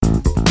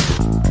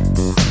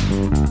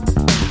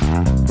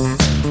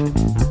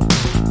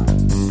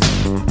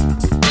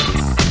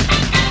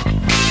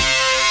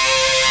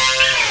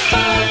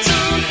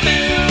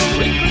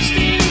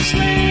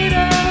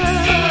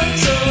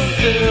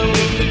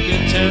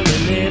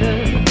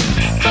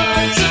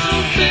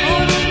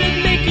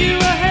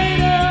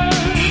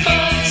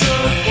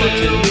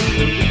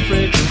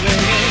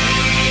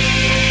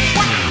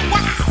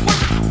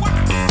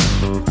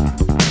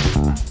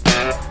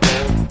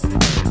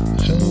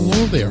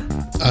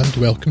and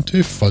welcome to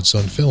Fuds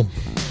on Film.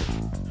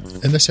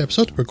 In this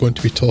episode, we're going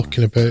to be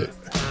talking about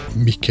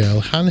Michael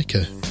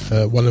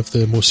Haneke, one of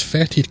the most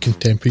feted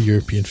contemporary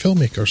European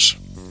filmmakers.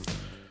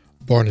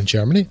 Born in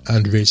Germany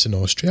and raised in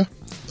Austria,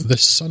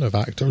 this son of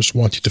actors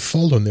wanted to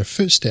follow in their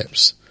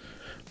footsteps.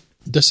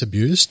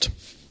 Disabused,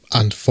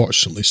 and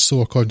fortunately so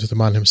according to the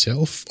man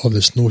himself, of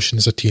this notion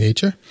as a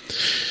teenager,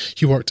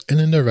 he worked in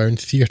and around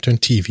theatre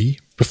and TV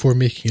before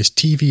making his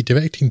TV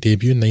directing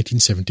debut in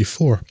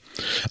 1974.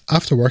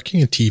 After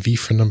working in TV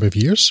for a number of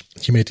years,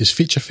 he made his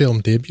feature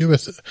film debut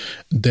with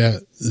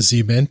Der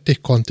Siebente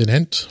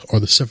Kontinent,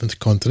 or The Seventh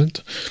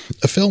Continent,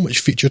 a film which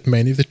featured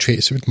many of the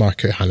traits that would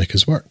mark out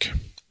Haneke's work.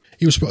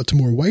 He was brought to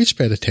more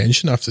widespread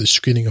attention after the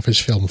screening of his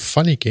film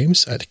Funny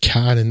Games at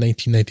Cannes in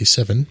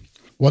 1997,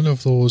 one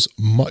of those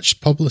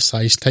much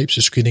publicised types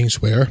of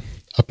screenings where,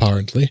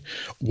 apparently,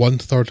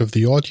 1/3 of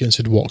the audience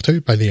had walked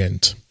out by the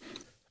end.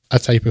 A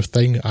type of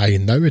thing I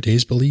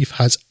nowadays believe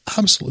has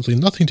absolutely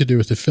nothing to do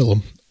with the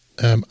film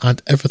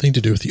and everything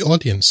to do with the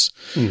audience.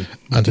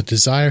 And a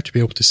desire to be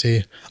able to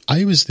say,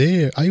 I was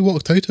there, I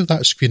walked out of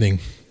that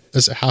screening,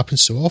 as it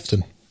happens so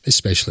often,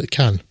 especially at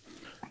Cannes.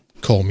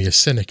 Call me a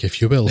cynic,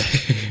 if you will.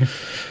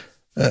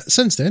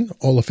 Since then,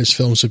 all of his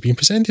films have been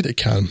presented at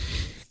Cannes.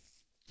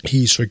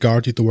 He's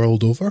regarded the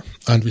world over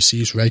and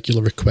receives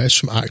regular requests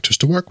from actors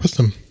to work with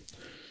him.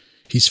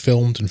 He's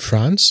filmed in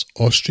France,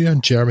 Austria,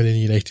 Germany and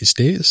the United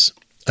States,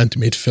 and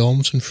made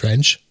films in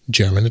French,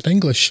 German and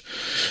English,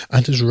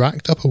 and has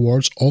racked up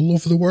awards all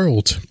over the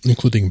world,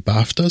 including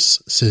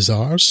BAFTAs,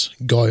 Césars,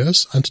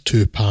 Goyas and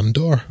 2 Palme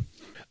d'Or.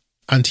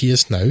 And he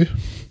is now,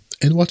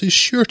 in what is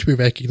sure to be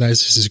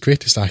recognised as his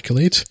greatest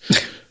accolade,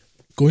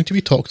 going to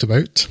be talked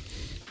about,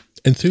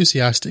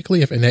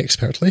 enthusiastically if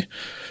inexpertly,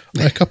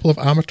 by a couple of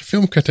amateur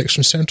film critics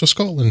from central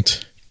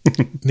Scotland,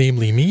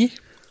 namely me,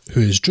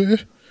 who is Drew,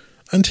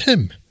 and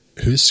him,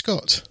 who is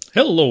Scott.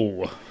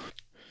 Hello.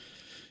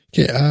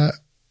 Okay,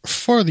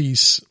 for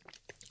these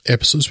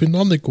episodes, we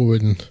normally go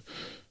in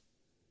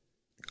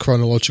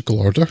chronological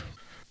order,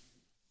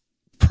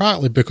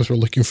 partly because we're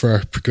looking for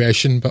a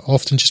progression, but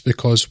often just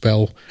because,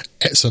 well,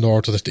 it's an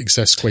order that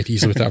exists quite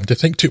easily without having to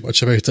think too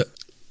much about it.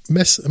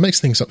 Mix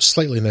things up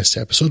slightly in this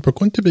episode. We're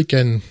going to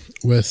begin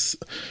with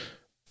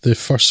the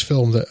first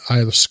film that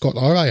either Scott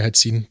or I had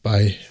seen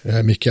by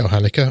Michael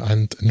Haneke,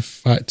 and in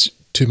fact,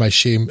 to my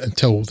shame,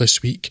 until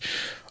this week,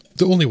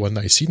 the only one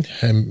that I'd seen,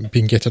 him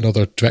being yet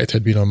another director,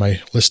 had been on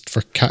my list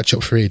for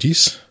catch-up for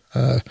ages.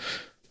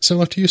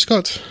 Similar to you,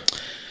 Scott?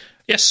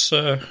 Yes,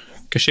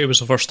 Cachet was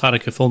the first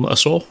Haneke film that I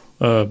saw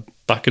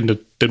back in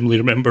the dimly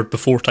remembered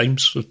before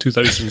times of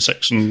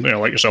 2006, and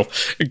like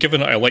yourself,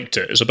 given that I liked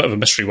it, it's a bit of a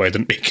mystery why I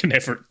didn't make an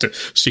effort to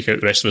seek out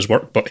the rest of his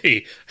work, but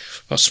hey,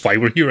 that's why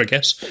we're here, I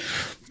guess.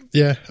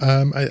 Yeah,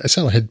 I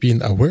certainly had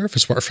been aware of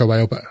his work for a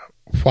while, but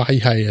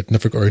why I had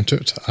never got around to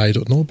it, I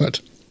don't know,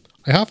 but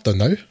I have done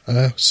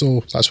now,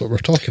 so that's what we're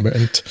talking about.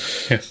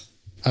 And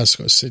as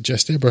Scott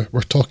suggested,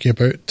 we're talking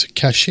about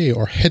Cachet,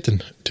 or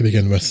Hidden, to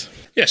begin with.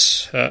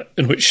 Yes,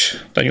 in which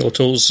Daniel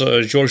O'Toole's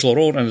Georges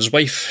Laurent and his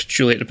wife,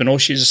 Juliette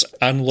Binoche's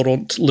Anne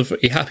Laurent, live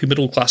a happy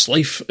middle-class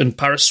life in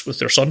Paris with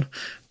their son,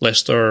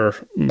 Lester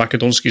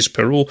Macedonski's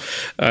Perrault,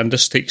 and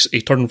this takes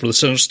a turn for the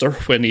sinister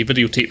when a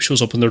videotape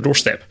shows up on their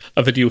doorstep.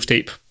 A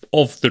videotape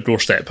of their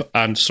doorstep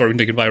and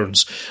surrounding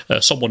environs.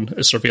 Someone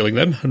is surveilling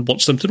them and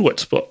wants them to know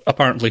it, but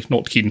apparently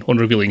not keen on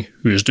revealing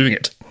who is doing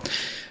it.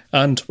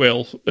 And,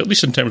 well, at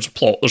least in terms of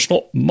plot, there's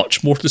not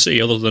much more to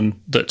say other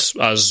than that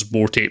as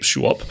more tapes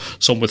show up,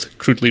 some with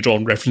crudely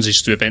drawn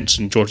references to events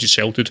in George's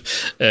childhood,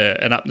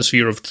 an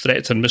atmosphere of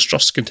threat and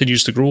mistrust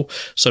continues to grow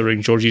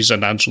surrounding George's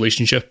and Anne's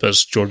relationship,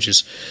 as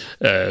George's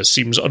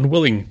seems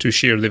unwilling to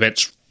share the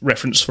events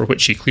reference for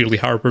which he clearly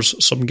harbours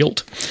some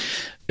guilt.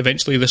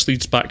 Eventually, this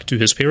leads back to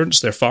his parents,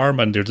 their farm,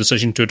 and their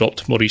decision to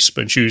adopt Maurice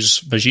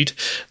Benchou's Majid,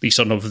 the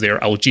son of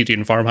their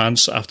Algerian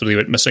farmhands, after they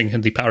went missing in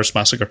the Paris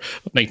massacre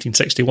of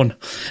 1961.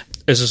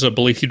 Is this a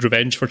belated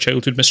revenge for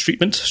childhood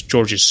mistreatment?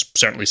 Georges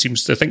certainly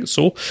seems to think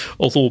so,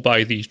 although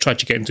by the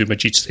tragic end to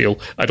Majid's tale,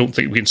 I don't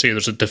think we can say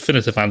there's a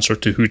definitive answer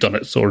to who done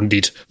it, or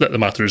indeed that the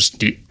matter is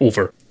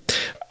over.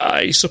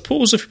 I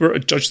suppose if we were to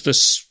judge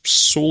this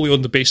solely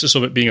on the basis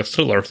of it being a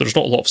thriller, there's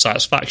not a lot of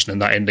satisfaction in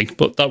that ending,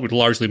 but that would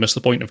largely miss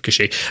the point of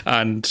Cachet.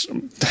 And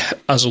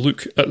as a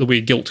look at the way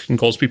guilt can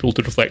cause people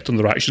to reflect on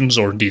their actions,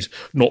 or indeed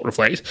not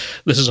reflect,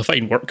 this is a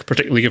fine work,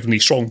 particularly given the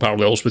strong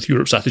parallels with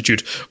Europe's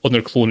attitude on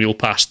their colonial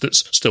past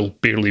that's still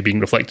barely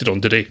being reflected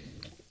on today.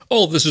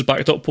 All of this is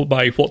backed up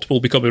by what will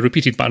become a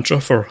repeated mantra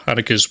for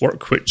Haneke's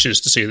work, which is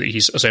to say that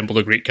he's assembled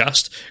a great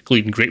cast,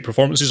 gleaned great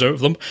performances out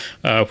of them,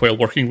 while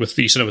working with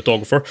the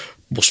cinematographer,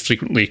 most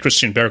frequently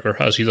Christian Berger,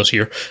 as he does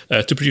here,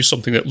 to produce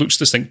something that looks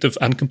distinctive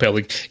and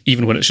compelling,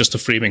 even when it's just a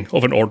framing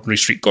of an ordinary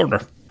street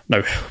corner.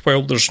 Now,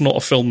 while there's not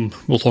a film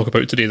we'll talk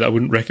about today that I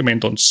wouldn't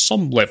recommend on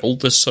some level,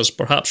 this has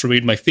perhaps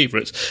remained my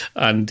favourite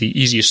and the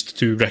easiest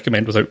to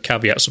recommend without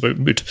caveats about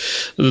mood.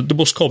 The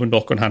most common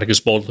knock on Haneke's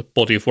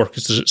body of work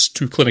is that it's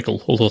too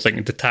clinical, although I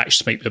think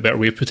detached might be a better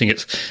way of putting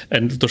it.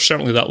 And there's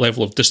certainly that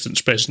level of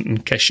distance present in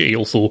Caché,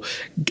 although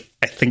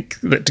I think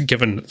that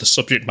given the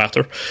subject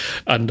matter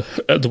and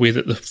the way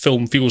that the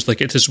film feels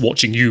like it is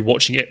watching you,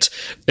 watching it,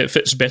 it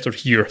fits better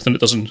here than it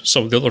does in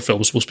some of the other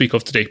films we'll speak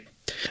of today.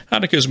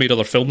 Haneke has made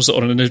other films that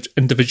on an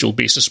individual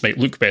basis might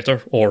look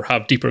better, or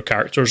have deeper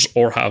characters,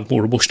 or have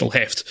more emotional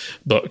heft,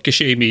 but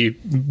Caché may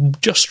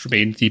just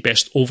remain the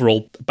best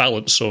overall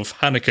balance of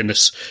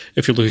Haneke-ness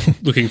if you're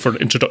looking for an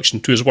introduction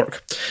to his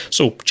work.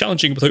 So,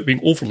 challenging without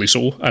being overly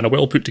so, and a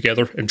well put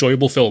together,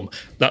 enjoyable film.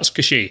 That's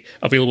Caché,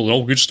 available in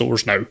all good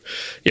stores now.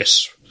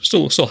 Yes,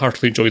 still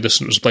heartily enjoyed this,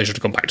 and it was a pleasure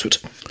to come back to it.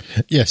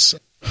 Yes,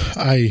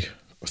 I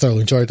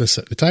thoroughly enjoyed this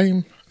at the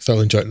time.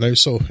 Thoroughly enjoyed it now,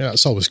 so yeah,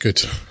 it's always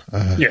good.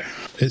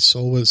 There's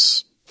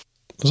always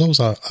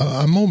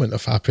a moment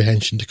of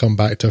apprehension to come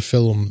back to a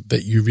film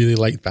that you really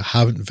liked but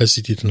haven't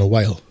visited in a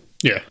while.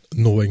 Yeah.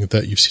 Knowing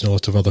that you've seen a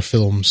lot of other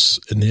films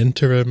in the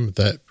interim,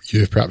 that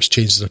you've perhaps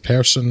changed as a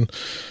person,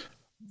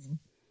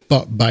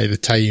 but by the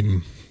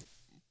time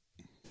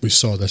we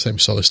saw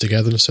this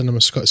together in the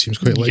cinema, Scott, seems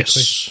quite likely.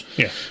 Yes,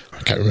 yeah. I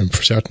can't remember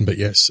for certain, but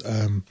yes.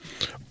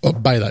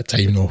 But by that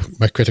time,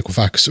 my critical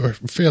facts were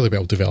fairly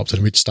well developed,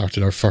 and we'd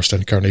started our first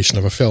incarnation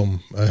of a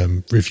film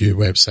review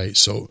website,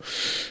 so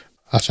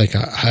I think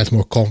I had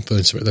more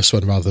confidence about this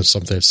one rather than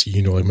something I'd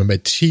seen, in my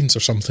mid-teens or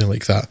something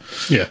like that.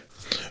 Yeah.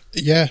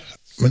 Yeah.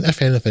 I mean,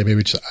 if anything,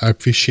 maybe I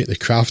appreciate the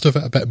craft of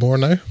it a bit more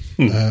now.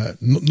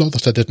 Not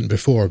that I didn't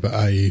before, but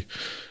I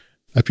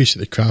appreciate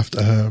the craft.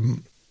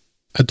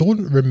 I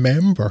don't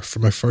remember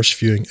from my first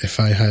viewing if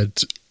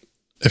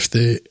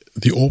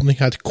the opening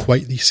had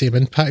quite the same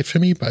impact for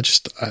me, but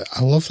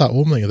I love that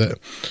opening, that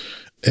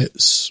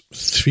it's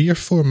 3 or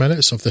 4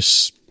 minutes of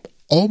this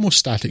almost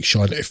static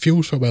shot. It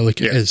feels for a while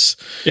like it is,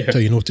 until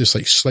you notice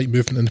like slight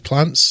movement in the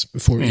plants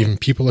before even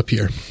people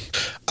appear,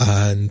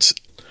 and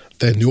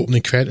then the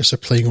opening credits are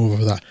playing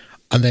over that,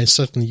 and then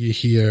suddenly you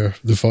hear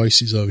the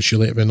voices of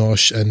Juliette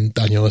Binoche and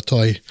Daniel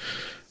Auteuil,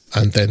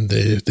 and then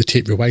the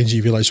tape rewinds and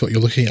you realise what you're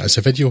looking at is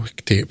a video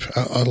tape.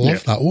 I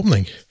love that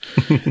opening.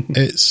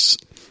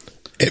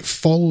 It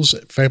follows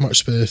very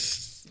much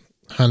with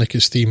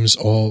Haneke's themes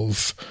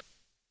of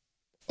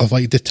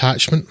like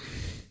detachment,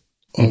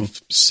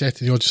 of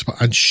setting the audience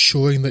apart and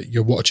showing that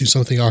you're watching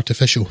something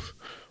artificial,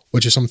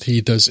 which is something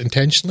he does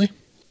intentionally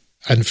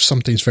and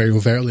sometimes very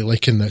overtly,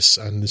 like in this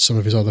and some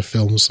of his other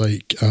films,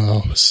 like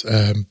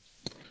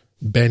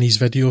Benny's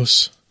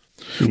Videos,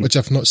 which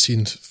I've not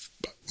seen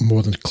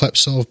more than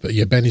clips of, but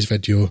yeah, Benny's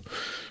Video,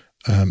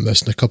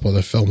 there's a couple of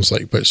other films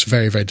but it's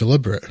very, very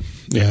deliberate,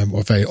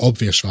 or very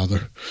obvious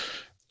rather.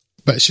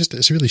 But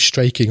it's a really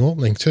striking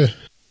opening too.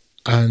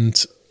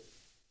 And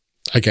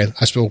again,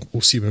 as we'll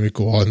see when we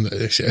go on,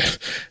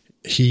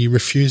 he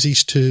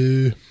refuses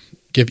to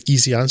give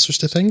easy answers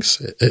to things.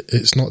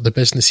 It's not the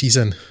business he's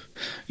in.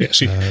 Yeah,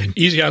 see,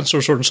 easy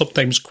answers or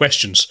sometimes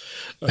questions.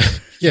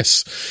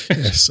 Yes.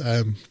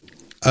 And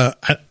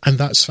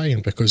that's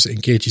fine because it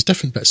engages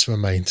different bits of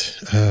my mind.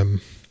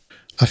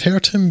 I've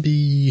heard him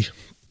be...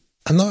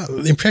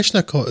 the impression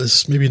I got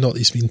is maybe not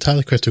he's being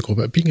entirely critical,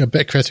 but being a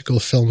bit critical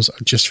of films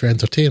just for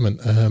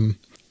entertainment.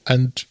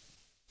 And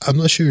I'm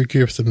not sure I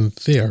agree with him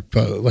there,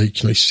 but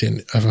he's saying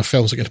if a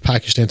film's going to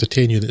package to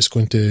entertain you, that's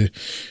going to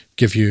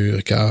give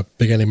you a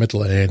beginning,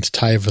 middle, and end,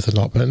 tie everything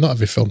up. But not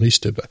every film needs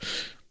to, but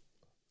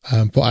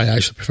what I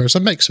actually prefer is a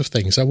mix of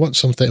things. I want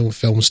some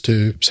films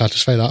to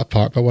satisfy that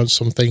part, but I want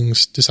some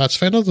things to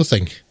satisfy another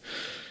thing.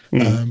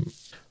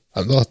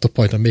 I'm not at the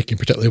point I'm making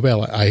particularly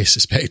well, I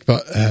suspect,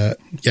 but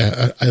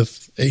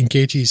it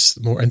engages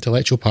more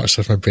intellectual parts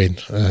of my brain,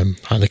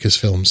 Haneke's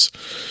films.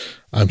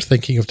 I'm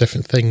thinking of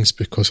different things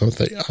because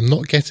I'm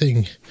not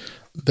getting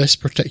this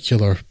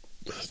particular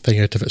thing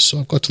out of it, so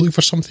I've got to look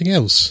for something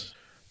else.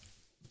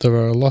 There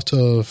are a lot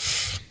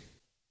of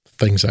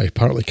things I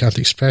apparently can't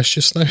express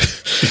just now.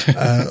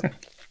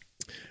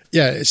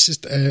 It's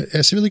just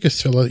it's a really good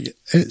thriller.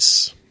 It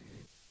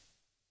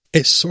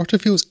sort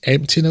of feels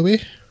empty in a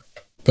way,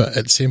 but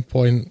at the same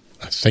point,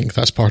 I think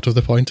that's part of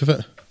the point of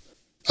it.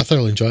 I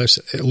thoroughly enjoy it.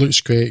 It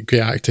looks great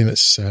acting. It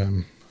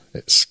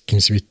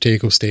seems to be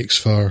table stakes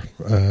for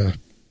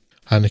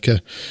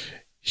Haneke.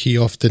 He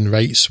often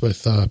writes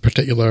with a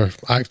particular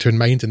actor in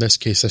mind. In this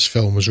case, this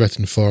film was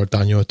written for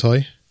Daniel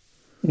Auteuil,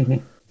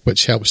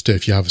 which helps too.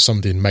 If you have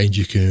somebody in mind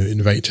you can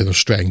invite to their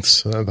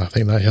strengths, I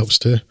think that helps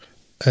too.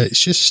 It's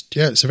just,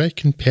 it's a very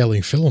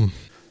compelling film.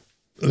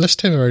 This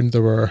time around,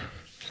 there were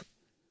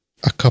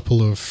a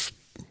couple of...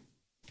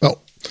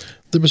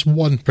 there was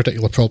one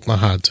particular problem I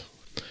had,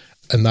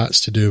 and that's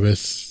to do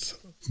with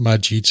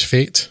Majid's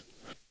fate.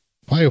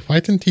 Why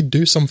didn't he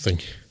do something?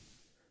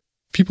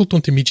 People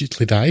don't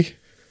immediately die,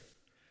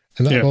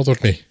 and that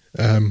bothered me.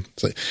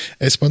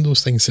 It's one of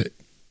those things that,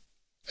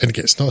 and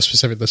it's not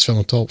specific to this film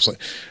at all,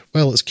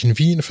 it's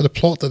convenient for the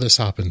plot that this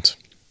happened.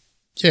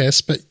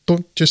 Yes, but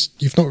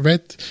you've not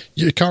read,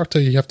 your character,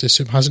 you have to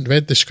assume, hasn't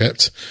read the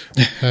script.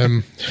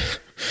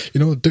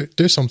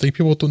 Do something.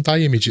 People don't die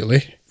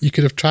immediately. You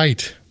could have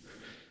tried.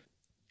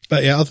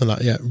 But yeah, other than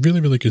that, yeah,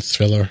 really, really good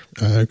thriller.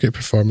 Great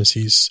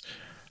performances.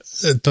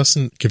 It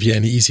doesn't give you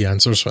any easy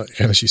answers.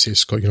 Again, as you say,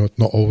 Scott,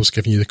 not always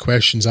giving you the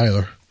questions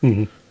either.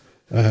 Mm-hmm.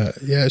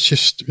 Yeah, it's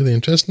just really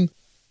interesting.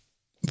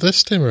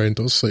 This time around,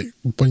 it's like,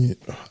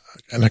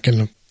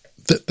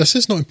 this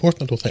is not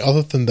important, I don't think,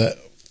 other than that,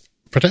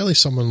 particularly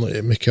someone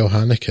like Michael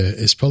Haneke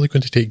is probably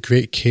going to take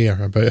great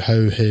care about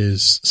how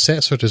his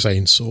sets are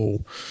designed.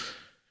 So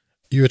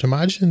you would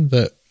imagine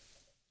that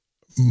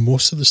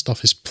most of the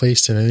stuff is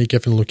placed in any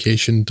given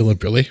location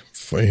deliberately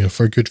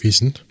for good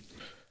reason.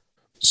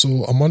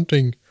 So I'm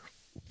wondering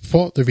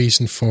what the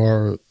reason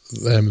for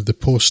the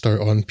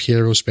poster on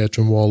Pierrot's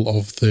bedroom wall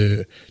of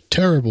the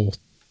terrible,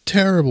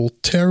 terrible,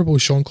 terrible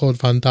Jean-Claude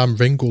Van Damme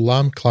Ringo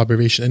Lam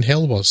collaboration in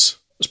hell was.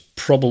 It's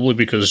probably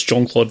because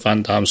Jean-Claude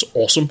Van Damme's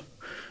awesome.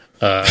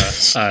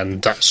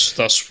 And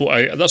that's what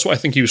I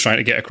think he was trying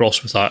to get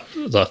across with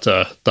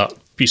that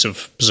piece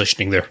of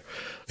positioning there.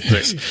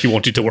 That he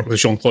wanted to work with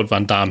Jean-Claude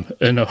Van Damme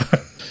in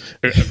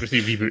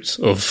every reboot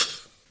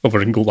of a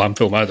Ringo Lam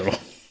film. I don't know.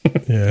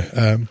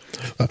 Yeah,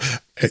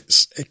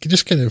 it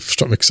just kind of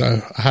struck me because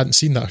I hadn't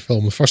seen that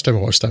film. The first time I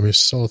watched it, we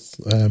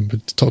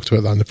talked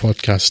about that on the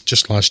podcast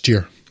just last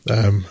year,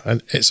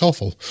 and it's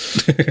awful.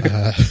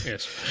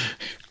 Yes,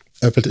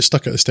 but it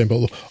stuck at this time.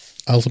 But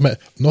I'll admit,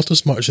 not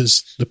as much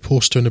as the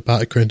poster in the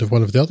background of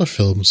one of the other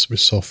films we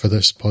saw for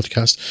this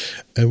podcast,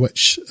 in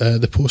which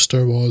the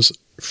poster was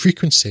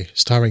Frequency,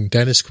 starring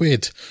Dennis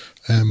Quaid,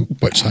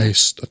 which I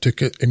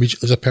took it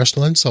immediately as a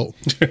personal insult.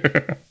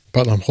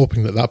 But I'm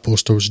hoping that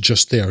poster was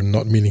just there and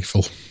not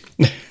meaningful.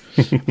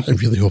 I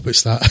really hope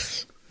it's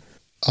that.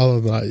 Other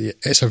than that,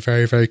 it's a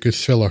very, very good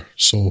thriller.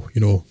 So,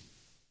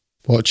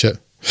 watch it.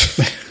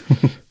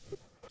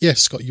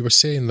 Yes, Scott, you were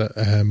saying that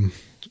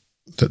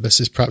that this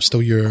is perhaps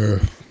still your,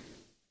 I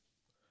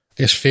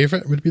guess,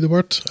 favourite would be the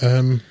word,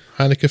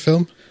 Haneke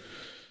film,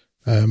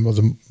 or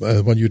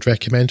the one you'd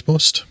recommend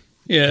most.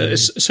 Yeah,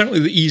 it's certainly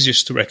the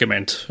easiest to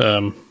recommend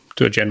to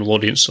a general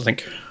audience, I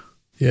think.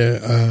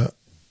 Yeah,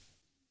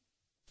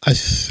 I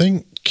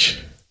think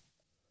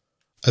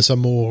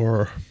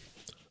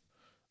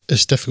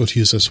it's difficult to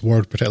use this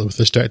word, particularly with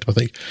this director, but I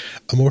think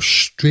a more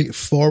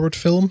straightforward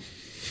film,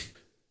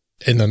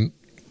 in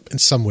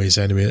some ways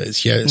anyway.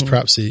 It's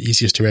perhaps the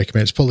easiest to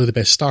recommend. It's probably the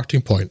best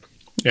starting point.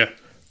 Yeah.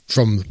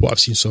 From what I've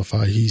seen so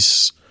far. I think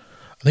he's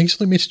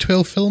only made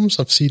 12 films.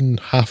 I've seen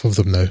half of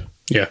them now.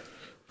 Yeah.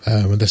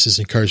 And this has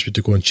encouraged me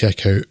to go and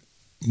check out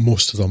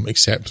most of them,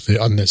 except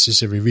the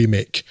unnecessary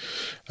remake,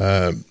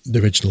 the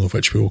original of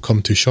which we will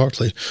come to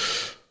shortly.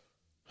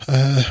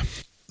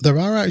 There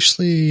are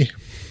actually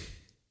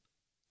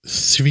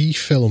 3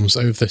 films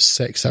out of this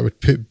 6 that I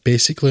would put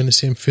basically on the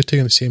same footing,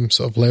 on the same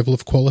sort of level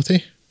of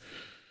quality,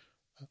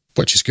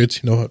 which is good.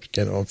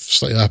 I'm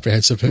slightly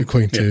apprehensive about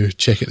going to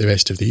check out the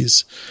rest of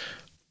these.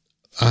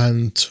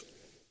 And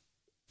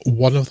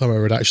one of them I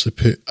would actually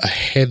put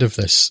ahead of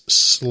this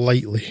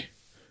slightly.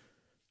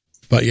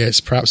 But yeah,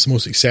 it's perhaps the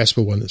most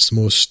accessible one. It's the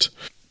most...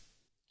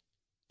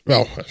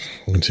 Well, I'm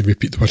going to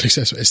repeat the word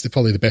accessible. It's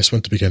probably the best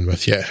one to begin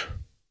with, yeah.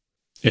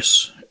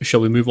 Yes. Shall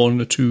we move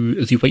on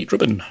to The White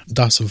Ribbon?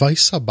 Das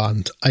Weiße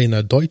Band,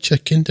 eine deutsche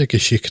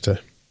Kindergeschichte.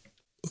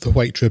 The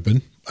White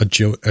Ribbon, a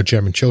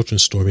German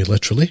children's story,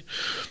 literally,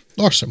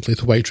 or simply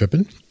The White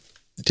Ribbon,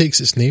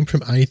 takes its name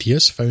from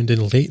ideas found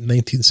in late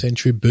 19th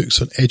century books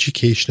on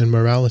education and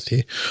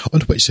morality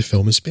on which the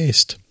film is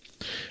based.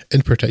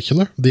 In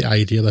particular, the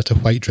idea that a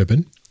white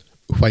ribbon,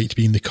 white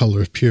being the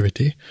colour of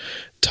purity,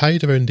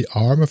 tied around the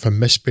arm of a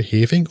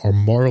misbehaving or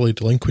morally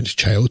delinquent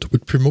child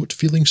would promote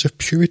feelings of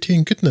purity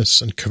and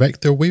goodness and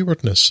correct their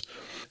waywardness,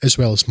 as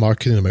well as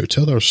marking them out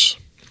to others.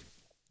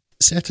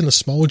 Set in a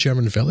small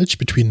German village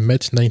between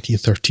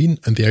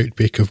mid-1913 and the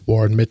outbreak of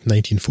war in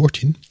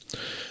mid-1914,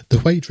 The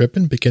White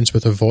Ribbon begins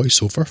with a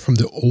voiceover from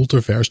the older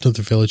version of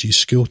the village's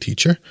school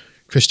teacher,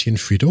 Christian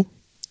Friedel,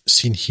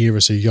 seen here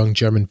as a young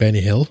German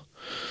Benny Hill,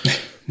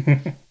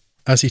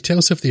 as he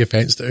tells of the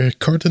events that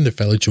occurred in the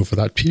village over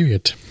that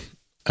period,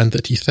 and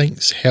that he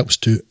thinks helps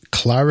to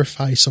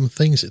clarify some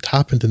things that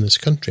happened in this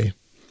country,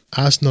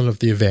 as none of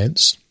the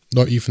events,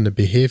 not even the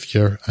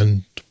behaviour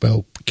and,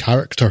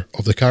 character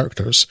of the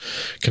characters,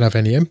 can have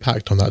any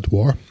impact on that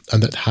war,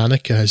 and that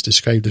Haneke has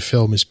described the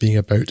film as being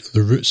about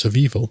the roots of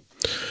evil.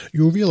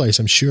 You'll realise,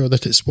 I'm sure,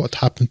 that it's what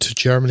happened to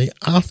Germany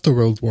after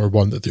World War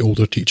I that the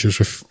older teacher is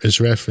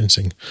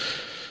referencing.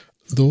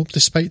 Though,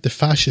 despite the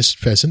fascist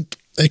present,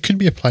 it could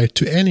be applied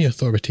to any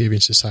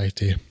authoritarian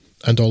society,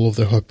 and all of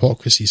the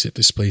hypocrisies it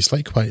displays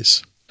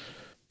likewise.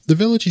 The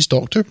village's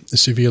doctor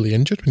is severely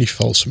injured when he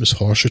falls from his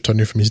horse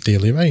returning from his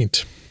daily ride.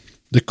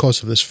 The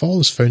cause of this fall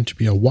is found to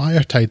be a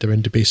wire tied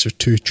around the base of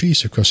 2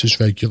 trees across his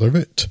regular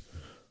route.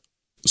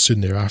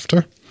 Soon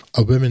thereafter,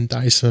 a woman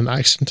dies in an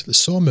accident at the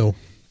sawmill.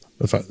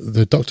 In fact,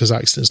 the doctor's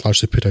accident is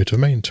largely put out of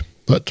mind.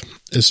 But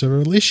is there a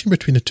relation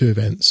between the 2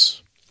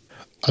 events?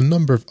 A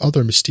number of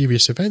other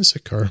mysterious events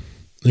occur,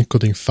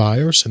 including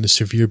fires and the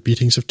severe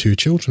beatings of 2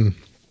 children.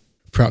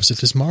 Perhaps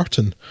it is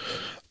Martin,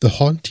 the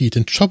haunted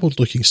and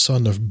troubled-looking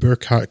son of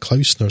Burkhard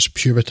Klausner's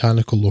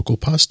puritanical local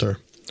pastor,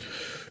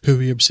 who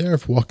we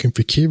observe walking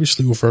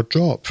precariously over a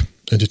drop,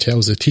 and who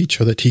tells the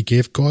teacher that he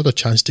gave God a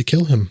chance to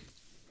kill him.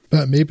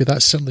 But maybe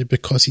that's simply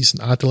because he's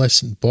an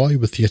adolescent boy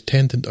with the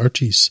attendant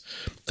urges,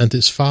 and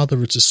his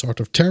father is the sort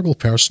of terrible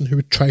person who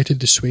would try to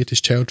dissuade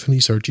his child from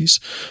these urges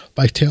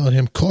by telling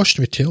him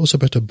cautionary tales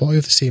about a boy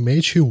of the same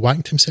age who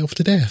wanked himself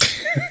to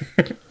death.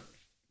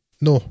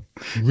 No,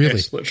 really.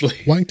 Yes, literally.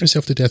 Wanked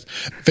himself to death.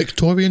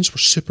 Victorians were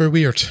super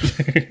weird.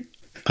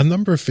 A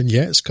number of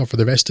vignettes cover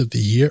the rest of the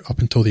year up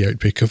until the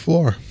outbreak of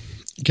war,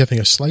 giving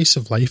a slice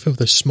of life of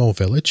this small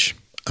village,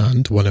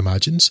 and, one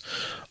imagines,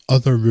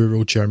 other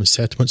rural German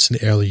settlements in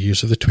the early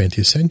years of the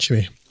 20th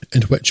century,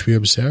 in which we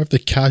observe the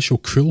casual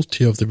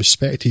cruelty of the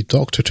respected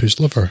doctor to his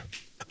lover,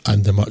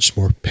 and the much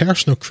more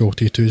personal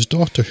cruelty to his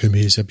daughter whom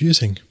he is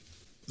abusing.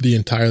 The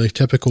entirely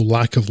typical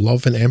lack of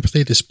love and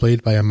empathy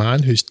displayed by a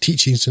man whose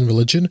teachings in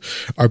religion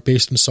are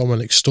based on someone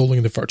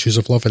extolling the virtues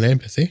of love and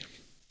empathy,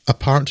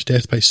 apparent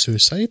death by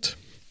suicide,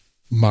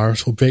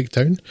 marital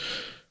breakdown,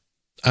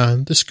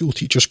 and the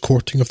schoolteacher's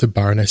courting of the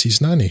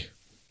Baroness's nanny.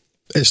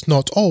 It's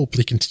not all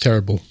bleak and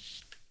terrible.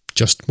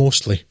 Just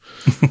mostly.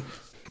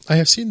 I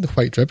have seen the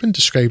White Ribbon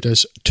described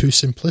as too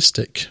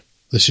simplistic,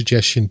 the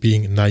suggestion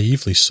being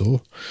naively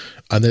so,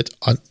 and that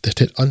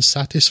it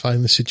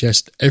unsatisfyingly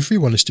suggests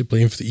everyone is to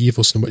blame for the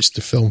evils in which the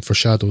film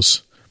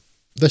foreshadows.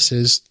 This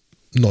is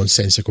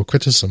nonsensical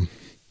criticism.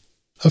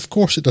 Of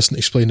course it doesn't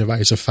explain the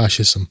rise of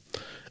fascism.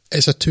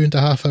 It's a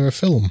 2.5-hour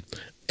film.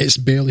 It's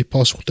barely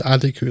possible to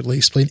adequately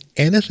explain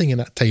anything in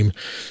that time,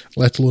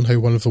 let alone how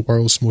one of the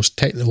world's most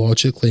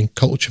technologically and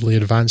culturally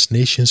advanced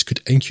nations could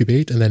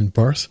incubate and then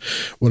birth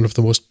one of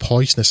the most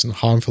poisonous and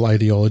harmful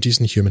ideologies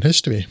in human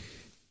history.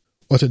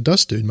 What it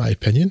does do, in my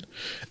opinion,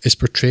 is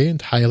portray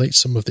and highlight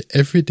some of the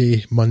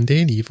everyday,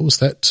 mundane evils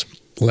that,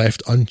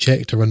 left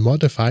unchecked or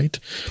unmodified,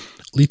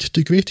 lead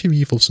to greater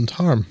evils and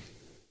harm,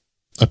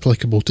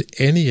 applicable to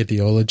any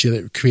ideology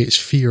that creates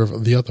fear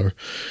of the other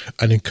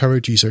and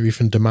encourages or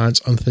even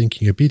demands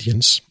unthinking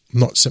obedience,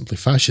 not simply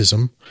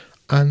fascism,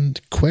 and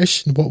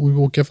question what we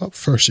will give up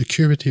for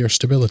security or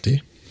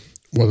stability,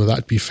 whether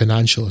that be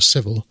financial or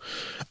civil,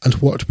 and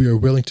what we are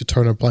willing to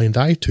turn a blind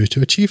eye to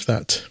achieve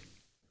that.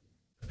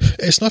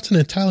 It's not an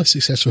entirely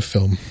successful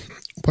film.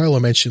 While I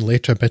mention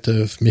later a bit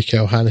of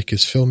Michael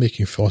Haneke's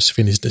filmmaking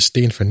philosophy and his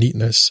disdain for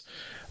neatness,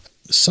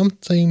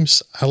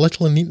 sometimes a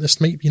little neatness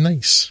might be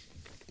nice.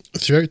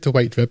 Throughout The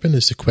White Ribbon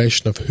is the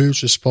question of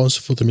who's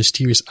responsible for the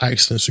mysterious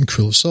accidents and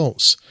cruel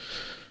assaults.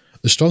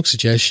 The strong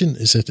suggestion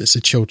is that it's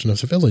the children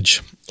of the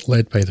village,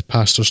 led by the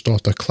pastor's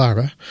daughter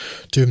Clara,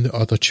 to whom the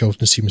other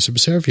children seem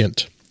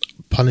subservient,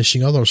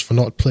 punishing others for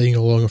not playing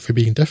along or for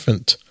being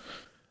different.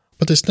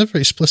 But it's never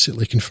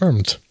explicitly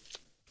confirmed.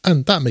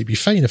 And that might be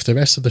fine if the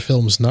rest of the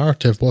film's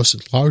narrative was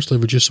largely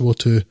reducible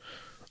to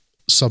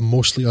some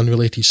mostly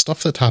unrelated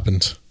stuff that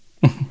happened.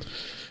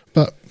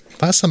 But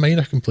that's a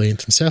minor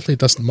complaint and certainly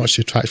doesn't much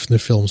detract from the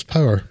film's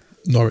power,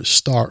 nor its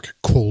stark,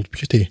 cold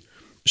beauty,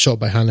 shot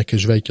by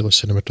Haneke's regular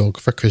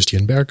cinematographer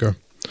Christian Berger.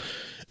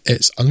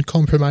 It's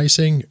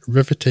uncompromising,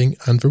 riveting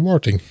and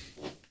rewarding,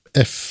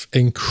 if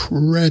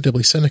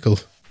incredibly cynical.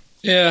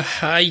 Yeah,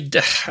 I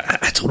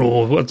don't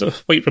know. The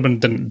White Ribbon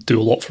didn't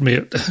do a lot for me.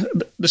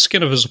 This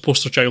kind of is a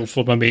poster child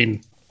for my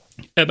main.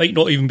 It might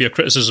not even be a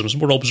criticism, it's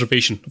more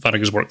observation of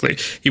Haneke's work. Like,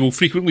 he will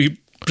frequently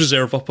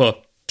preserve up a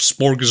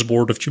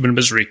smorgasbord of human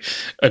misery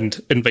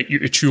and invite you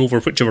to chew over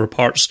whichever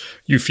parts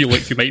you feel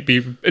like you might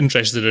be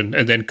interested in,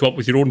 and then come up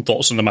with your own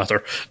thoughts on the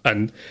matter.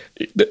 And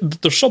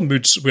there's some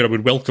moods where I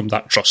would welcome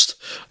that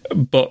trust,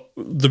 but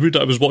the mood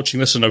that I was watching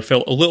this in, I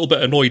felt a little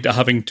bit annoyed at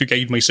having to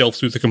guide myself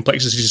through the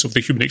complexities of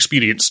the human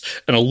experience,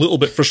 and a little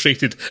bit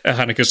frustrated at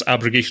Haneke's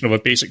abrogation of a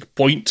basic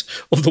point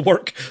of the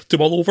work to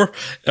mull over.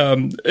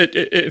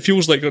 It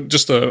feels like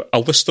just a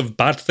list of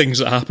bad things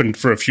that happened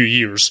for a few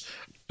years,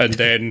 and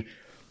then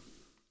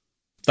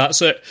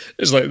that's it.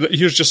 It's like,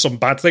 here's just some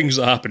bad things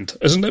that happened.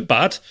 Isn't it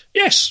bad?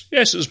 Yes,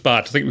 it's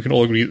bad. I think we can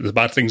all agree that the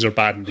bad things are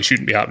bad and they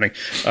shouldn't be happening.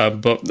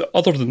 But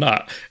other than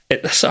that,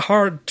 it's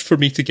hard for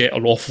me to get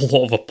an awful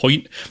lot of a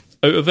point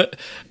out of it.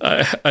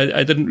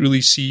 I didn't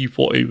really see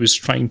what he was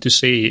trying to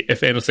say,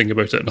 if anything,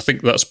 about it. And I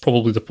think that's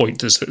probably the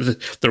point, is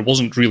that there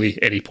wasn't really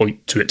any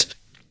point to it.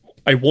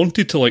 I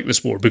wanted to like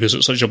this more because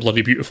it's such a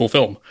bloody beautiful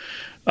film.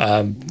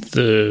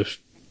 The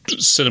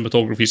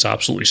cinematography is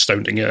absolutely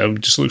astounding.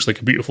 It just looks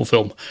like a beautiful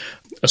film.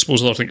 I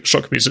suppose the other thing that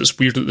struck me is it's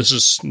weird that this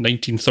is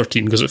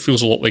 1913, because it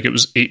feels a lot like it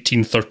was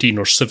 1813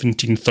 or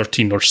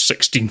 1713 or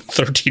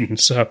 1613.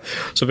 So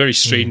it's a very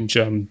strange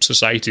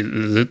society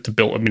that they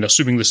built. I mean,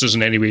 assuming this is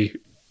in any way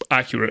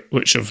accurate,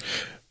 which I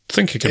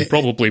think I can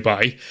probably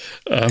buy.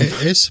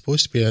 It is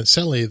supposed to be.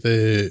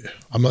 Certainly,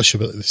 I'm not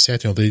sure about the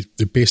setting. They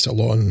based it a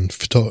lot on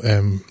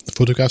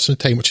photographs in the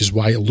time, which is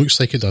why it looks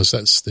like it does.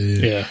 That's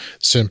the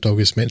cinematography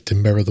is meant to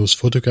mirror those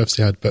photographs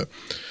they had. But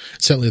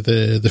certainly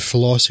the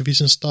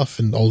philosophies and stuff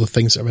and all the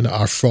things that are in it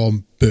are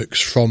from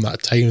books from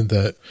that time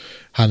that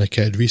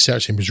Haneke had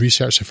researched and was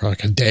researching for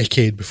like a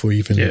decade before he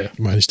even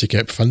managed to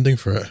get funding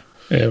for it.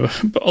 Yeah,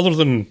 but other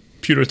than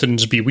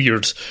Puritans be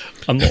weird,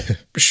 I'm not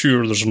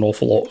sure there's an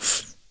awful lot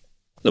of...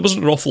 There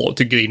wasn't an awful lot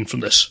to gain from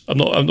this. I'm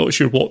not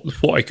sure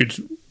what I could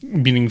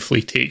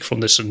meaningfully take from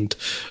this and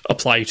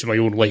apply to my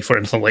own life or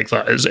anything like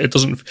that.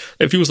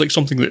 It feels like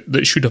something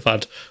that should have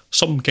had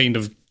some kind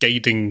of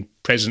guiding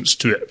presence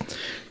to it,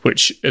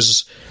 which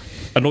is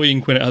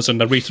annoying when it has a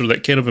narrator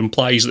that kind of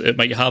implies that it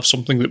might have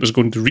something that was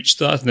going to reach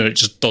that, and then it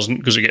just doesn't,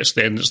 because it gets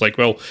to the end, it's like,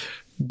 well,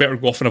 better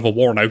go off and have a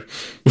war now.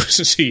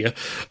 See ya.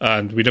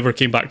 And we never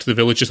came back to the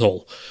village at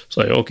all. It's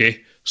like,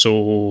 okay,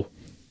 so...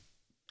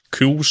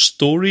 cool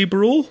story,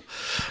 bro.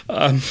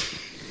 That's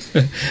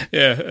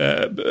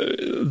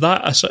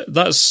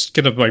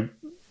kind of my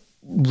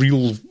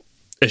real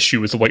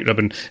issue with the White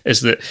Ribbon,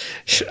 is that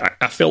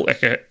I felt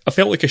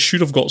like I should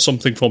have got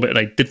something from it and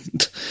I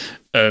didn't,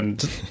 and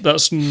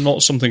that's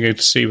not something I'd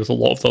say with a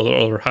lot of the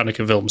other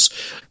Haneke films.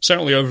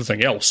 Certainly,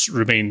 everything else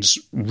remains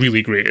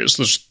really great.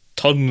 There's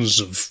tons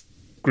of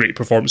great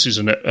performances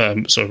in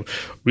it. So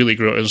really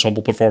great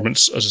ensemble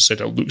performance. As I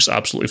said, it looks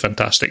absolutely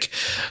fantastic.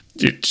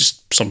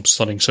 Just some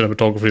stunning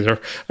cinematography there.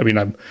 I mean,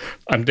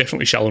 I'm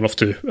definitely shallow enough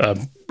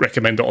to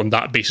recommend it on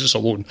that basis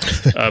alone.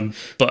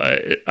 But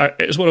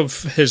it's one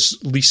of his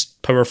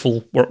least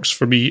powerful works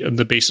for me, on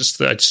the basis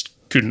that I just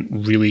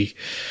couldn't really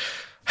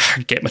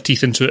get my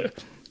teeth into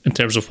it in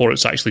terms of what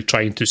it's actually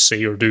trying to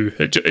say or do.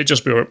 It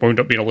just wound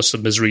up being a list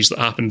of miseries that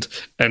happened,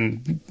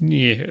 and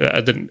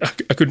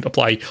I couldn't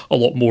apply a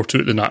lot more to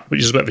it than that,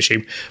 which is a bit of a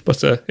shame. But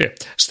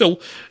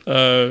still,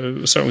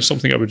 certainly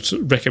something I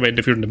would recommend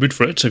if you're in the mood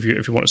for it. If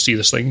you want to see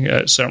this thing,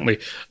 it's certainly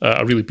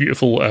a really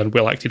beautiful and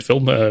well acted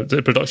film.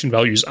 The production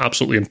value is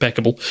absolutely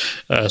impeccable.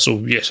 So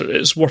yes,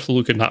 it's worth a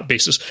look on that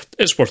basis.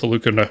 It's worth a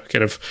look on a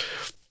kind of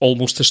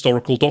almost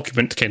historical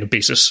document kind of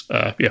basis.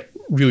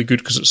 Really good,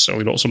 because it's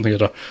certainly not something I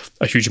had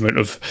a huge amount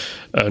of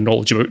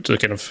knowledge about the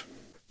kind of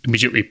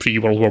immediately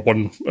pre-World War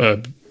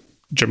I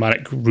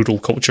Germanic rural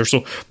culture.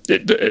 So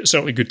it's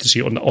certainly good to see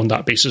it on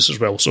that basis as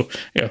well. So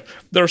yeah,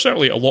 there are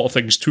certainly a lot of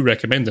things to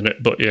recommend in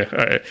it, but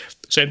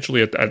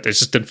essentially I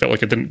just didn't feel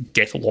like I didn't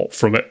get a lot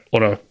from it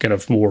on a kind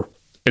of more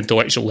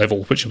intellectual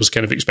level, which I was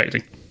kind of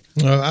expecting.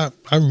 I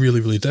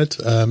really, really did.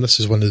 This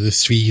is one of the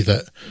three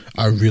that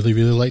I really,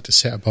 really like to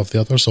set above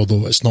the others,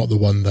 although it's not the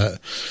one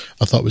that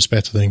I thought was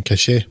better than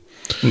Cachet.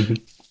 Mm-hmm.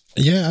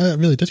 Yeah, I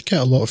really did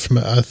get a lot from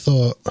it. I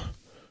thought,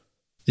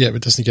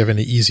 it doesn't give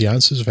any easy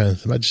answers of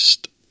anything. I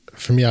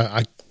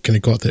kind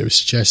of got that it was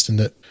suggesting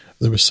that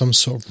there was some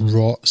sort of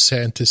rot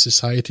set into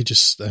society,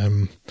 just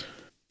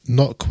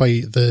not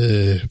quite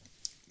the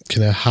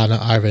kind of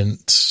Hannah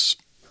Arendt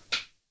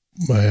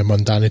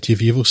mundanity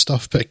of evil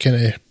stuff, but kind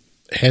of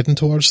heading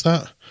towards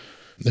that.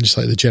 And just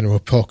like the general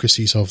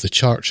hypocrisies of the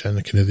church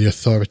and kind of the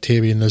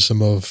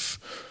authoritarianism of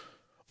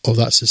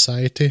that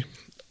society.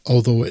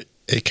 Although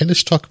it kind of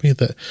struck me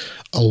that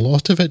a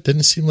lot of it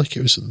didn't seem like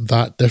it was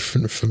that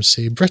different from,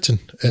 say, Britain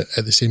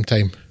at the same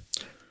time.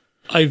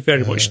 I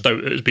very much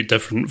doubt it would be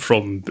different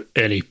from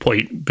any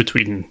point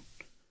between,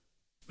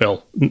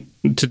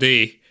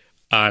 today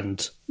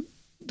and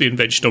the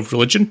invention of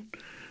religion.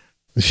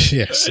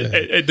 Yes,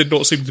 it did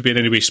not seem to be in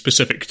any way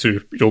specific to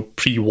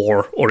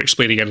pre-war or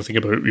explaining anything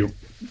about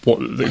what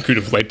that could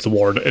have led to the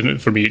war. And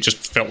for me, it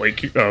just felt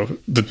like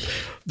the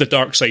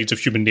dark sides of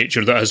human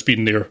nature that has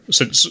been there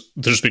since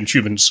there's been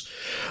humans.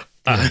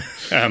 I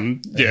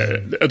don't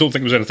think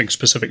there was anything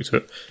specific to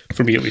it,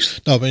 for me at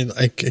least. No, I mean,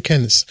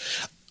 again,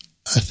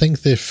 I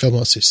think the film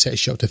also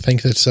sets you up to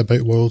think that it's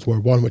about World War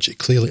I, which it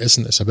clearly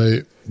isn't. It's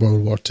about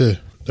World War II,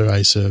 the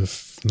rise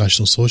of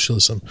National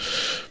Socialism.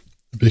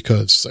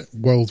 Because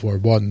World War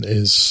I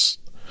is,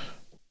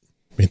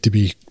 to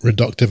be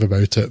reductive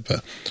about it,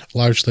 but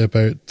largely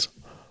about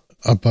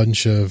a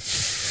bunch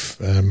of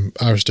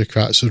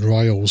aristocrats and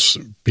royals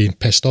being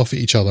pissed off at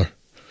each other,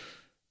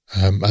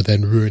 and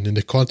then ruining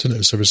the continent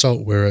as a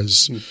result.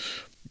 Whereas,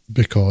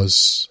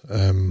 because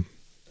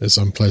as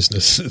unpleasant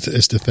as it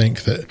is to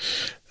think that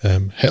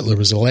Hitler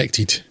was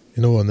elected,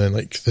 and then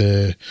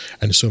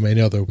in so many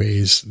other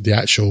ways,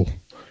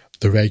 the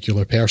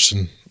regular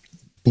person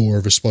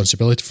bore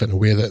responsibility for it in a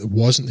way that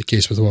wasn't the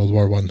case with World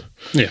War I.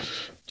 Yeah.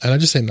 And I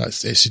just think that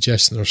it's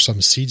suggesting there's some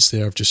seeds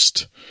there of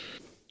just,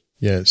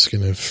 it's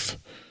kind of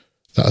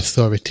that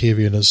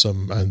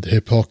authoritarianism and the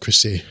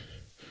hypocrisy.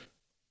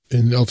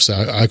 And obviously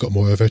I got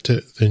more about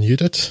it than you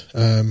did.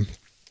 It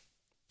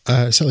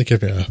certainly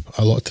gave me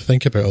a lot to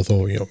think about,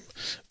 although,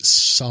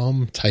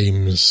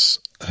 sometimes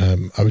I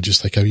would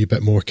just like a wee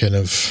bit more kind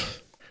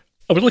of...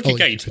 I would like a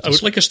guide. I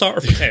would like a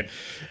starter for 10.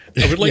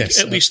 I would like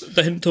at least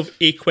the hint of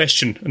a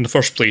question in the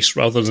first place,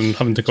 rather than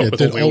having to come up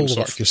with all my own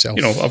stuff. Yourself.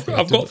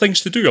 I've got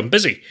things to do. I'm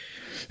busy.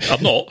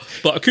 I'm not,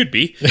 but I could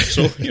be.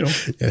 So,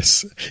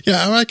 Yes.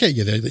 Yeah, I get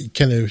you there. That you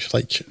kind of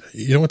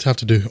you don't want to have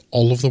to do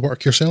all of the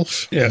work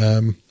yourself.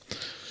 Yeah.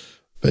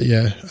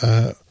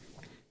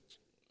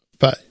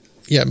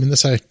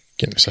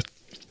 It's a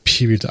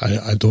period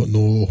I don't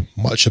know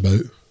much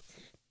about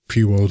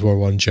pre-World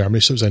War I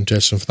Germany, so it was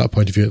interesting from that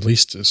point of view at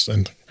least,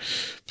 and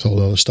with all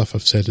the other stuff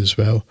I've said as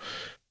well.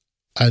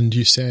 And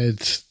you said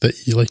that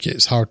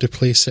it's hard to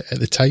place it at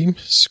the time,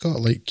 Scott.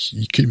 Like,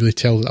 you couldn't really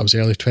tell that was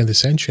early 20th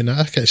century. And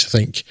I actually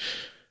think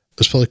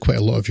there's probably quite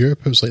a lot of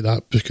Europe it was like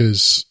that,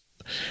 because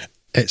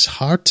it's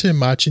hard to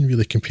imagine,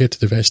 really, compared to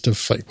the rest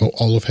of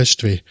all of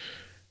history,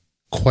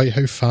 quite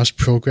how fast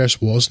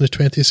progress was in the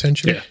 20th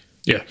century.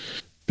 Yeah.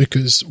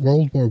 Because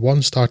World War I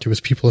started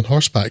with people on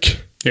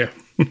horseback. Yeah.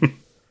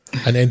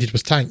 And ended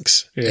with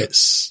tanks. Yeah.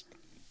 It's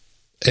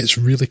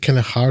really kind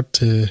of hard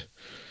to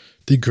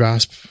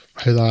grasp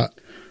how that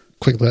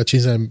quickly that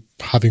changed. And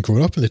having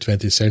grown up in the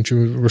 20th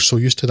century, we're so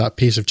used to that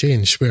pace of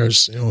change,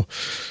 whereas,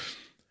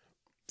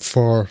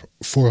 for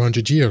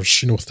 400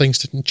 years, things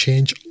didn't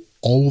change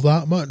all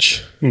that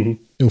much.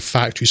 Mm-hmm.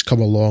 Factories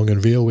come along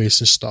and railways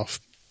and stuff,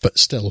 but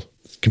still,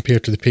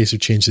 compared to the pace of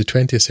change of the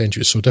 20th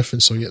century, it's so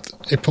different. So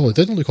it probably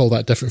didn't look all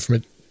that different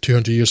from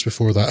 200 years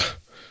before that.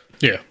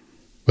 Yeah.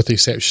 With the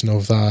exception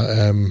of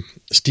that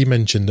steam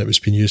engine that was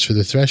being used for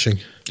the threshing.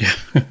 Yeah.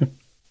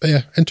 But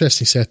yeah,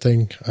 interesting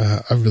setting.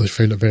 I really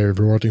found it a very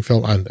rewarding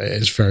film, and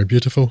it is very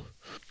beautiful.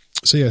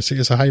 So yeah,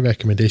 it's a high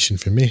recommendation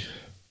for me.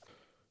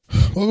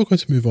 What we're going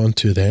to move on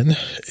to then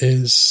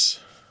is,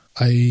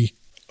 I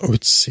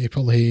would say,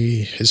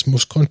 probably his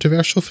most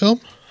controversial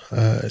film.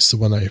 It's the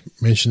one I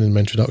mentioned in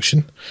my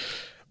introduction,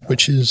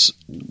 which is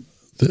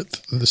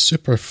the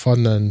super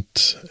fun and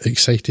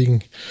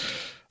exciting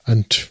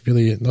and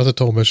really not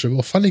at all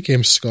miserable Funny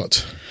Games,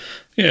 Scott.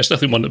 Yeah, it's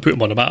definitely one that put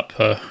him on the map,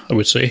 I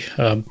would say.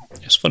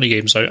 It's Funny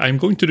Games. I'm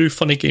going to do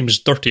Funny Games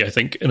dirty, I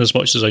think, in as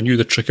much as I knew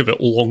the trick of it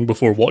long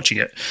before watching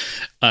it.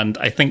 And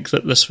I think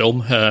that this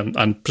film,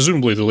 and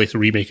presumably the later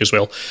remake as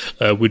well,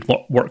 would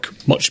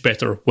work much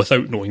better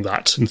without knowing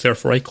that. And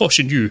therefore I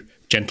caution you,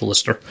 gentle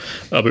listener,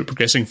 about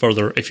progressing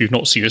further if you've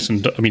not seen it.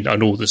 And I mean, I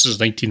know this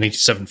is a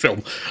 1997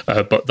 film,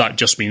 but that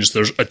just means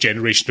there's a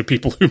generation of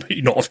people who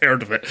might not have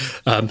heard of it.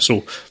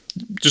 So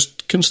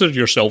just consider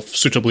yourself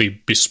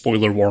suitably be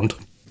spoiler warned.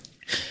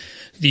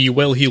 The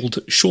well-heeled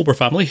Schober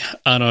family,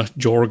 Anna,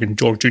 Georg and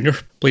Georg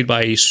Jr., played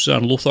by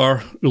Susanne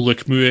Lothar,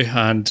 Ulrich Mühe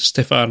and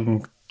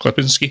Stefan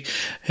Klepinski,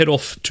 head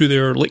off to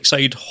their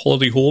lakeside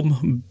holiday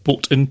home,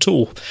 boat in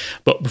tow.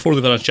 But before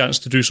they've had a chance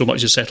to do so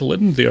much as settle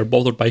in, they are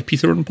bothered by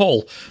Peter and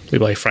Paul,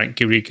 played by Frank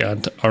Gehrig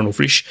and Arno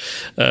Frisch,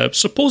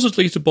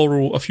 supposedly to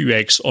borrow a few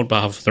eggs on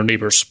behalf of their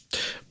neighbours.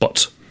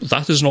 But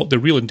that is not their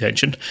real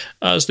intention,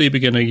 as they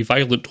begin a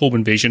violent home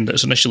invasion that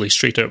is initially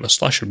straight out of a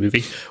slasher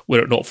movie, were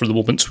it not for the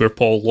moments where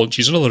Paul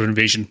launches another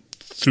invasion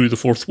through the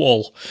fourth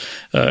wall.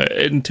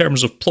 In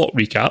terms of plot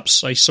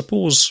recaps, I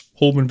suppose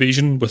home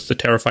invasion with the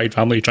terrified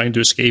family trying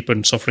to escape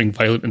and suffering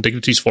violent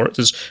indignities for it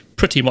is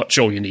pretty much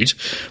all you need.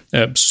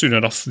 Soon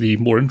enough, the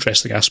more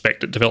interesting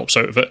aspect that develops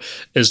out of it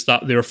is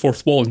that their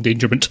fourth wall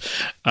endangerment,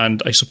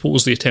 and I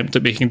suppose the attempt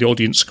at making the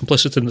audience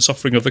complicit in the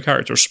suffering of the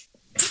characters.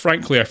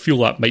 Frankly, I feel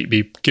that might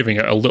be giving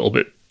it a little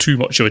bit too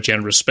much of a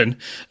generous spin,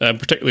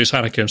 particularly as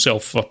Haneke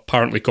himself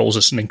apparently calls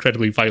this an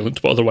incredibly violent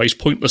but otherwise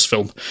pointless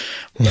film.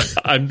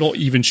 I'm not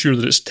even sure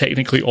that it's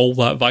technically all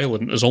that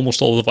violent, as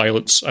almost all the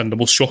violence, and the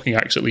most shocking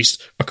acts at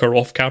least, occur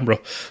off camera.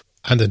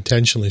 And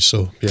intentionally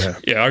so, yeah.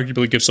 Yeah,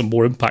 arguably gives some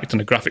more impact in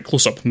a graphic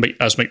close-up,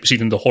 as might be seen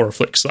in the horror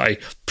flicks that I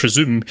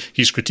presume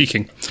he's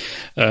critiquing.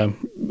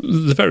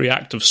 The very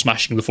act of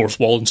smashing the fourth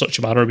wall in such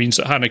a manner means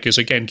that Haneke is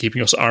again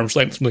keeping us at arm's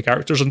length from the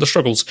characters and their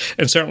struggles,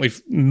 and certainly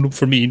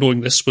for me,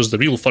 knowing this was the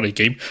real funny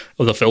game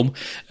of the film,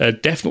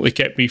 definitely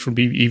kept me from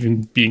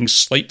even being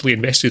slightly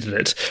invested in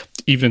it,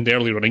 even in the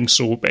early running,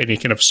 so any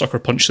kind of sucker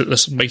punch that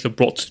this might have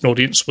brought to an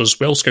audience was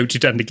well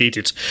scouted and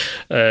negated,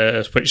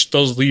 which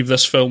does leave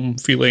this film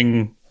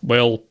feeling,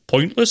 well,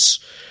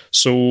 pointless.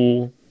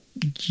 So,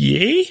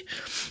 yay?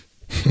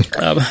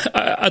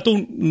 I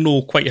don't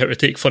know quite how to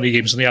take Funny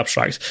Games in the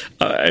abstract.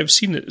 I've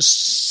seen it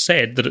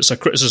said that it's a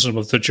criticism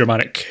of the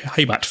Germanic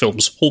Heimat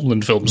films,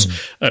 homeland films,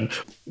 and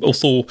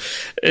although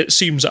it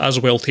seems as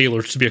well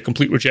tailored to be a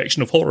complete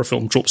rejection of horror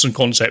film tropes and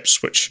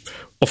concepts, which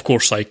of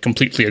course I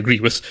completely agree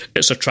with,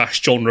 it's a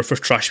trash genre for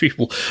trash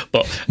people,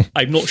 but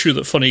I'm not sure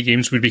that Funny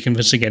Games would be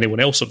convincing anyone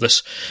else of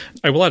this.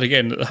 I will add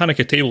again that the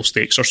Haneke table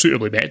stakes are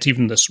suitably met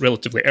even in this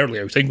relatively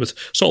early outing, with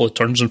solid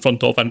turns in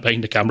front of and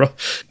behind the camera.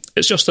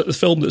 It's just that the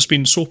film that's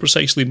been so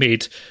precisely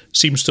made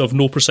seems to have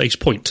no precise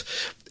point.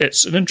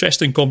 It's an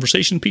interesting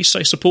conversation piece,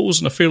 I suppose,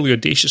 and a fairly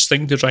audacious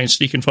thing to try and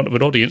sneak in front of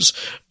an audience,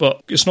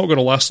 but it's not going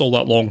to last all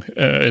that long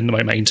in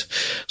my mind.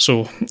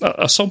 So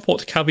a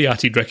somewhat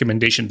caveated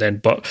recommendation then,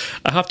 but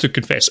I have to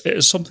confess, it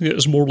is something that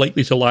is more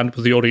likely to land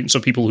with the audience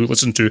of people who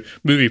listen to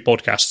movie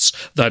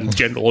podcasts than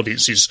general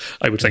audiences,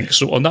 I would think.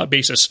 So on that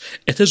basis,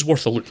 it is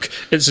worth a look.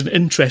 It's an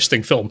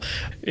interesting film.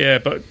 Yeah,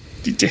 but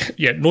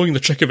yeah, knowing the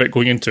trick of it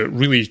going into it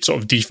really sort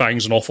of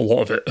defangs an awful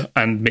lot of it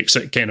and makes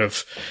it kind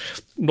of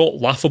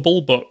not laughable,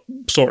 but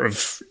sort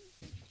of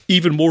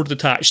even more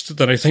detached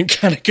than I think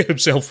Haneke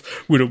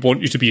himself would have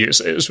wanted you to be.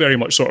 It's very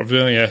much sort of,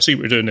 yeah, see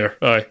what you're doing there.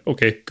 Aye,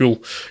 okay,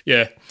 cool,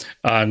 yeah.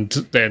 And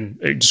then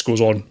it just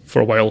goes on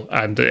for a while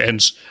and it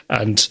ends,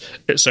 and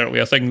it's certainly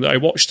a thing that I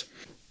watched.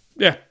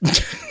 Yeah.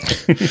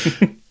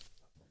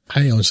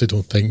 I honestly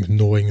don't think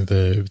knowing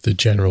the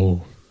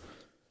general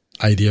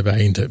idea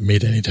behind it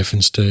made any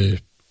difference to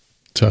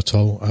it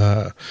all.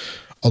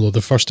 Although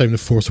the first time the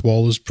fourth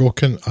wall was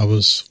broken, I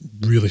was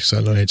really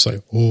sitting on edge,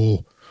 like,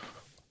 oh,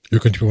 you're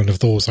going to be one of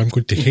those. I'm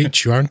going to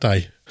hate you, aren't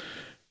I?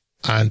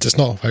 And it's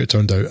not how it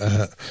turned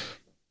out.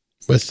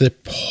 With the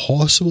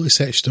possible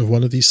exception of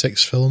one of these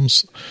 6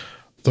 films,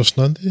 there's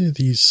none of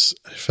these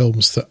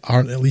films that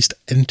aren't at least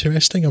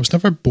interesting. I was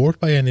never bored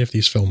by any of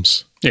these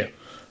films. Yeah.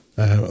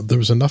 There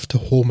was enough to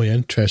hold my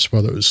interest,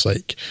 whether it was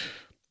like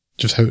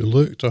just how it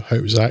looked or how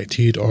it was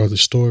acted or the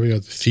story or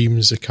the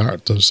themes, the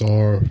characters,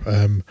 or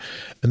in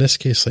this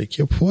case, like,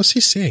 what's he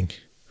saying?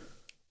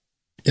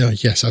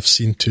 Yes, I've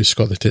seen too,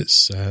 Scott, that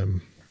it's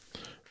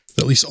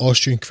at least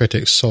Austrian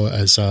critics saw it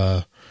as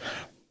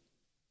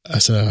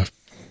a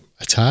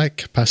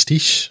attack,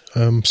 pastiche,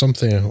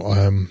 something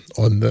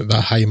on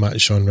that Heimat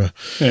genre.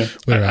 Yeah.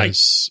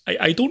 Whereas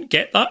I don't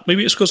get that.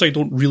 Maybe it's because I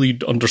don't really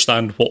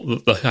understand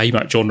what the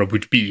Heimat genre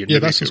would be. And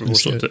that's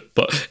it.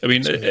 But I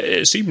mean,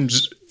 it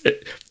seems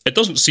it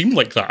doesn't seem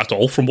like that at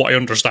all. From what I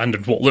understand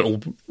and what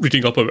little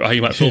reading up about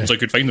Heimat films I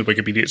could find on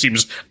Wikipedia, it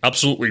seems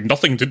absolutely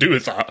nothing to do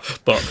with that.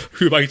 But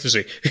who am I to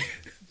say?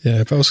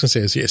 Yeah, but I was going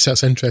to say is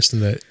that's interesting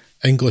that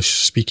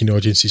English-speaking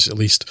audiences at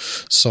least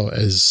saw it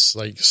as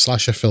like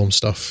slasher film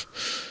stuff.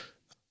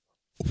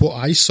 What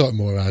I saw it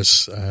more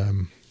as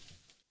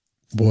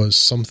was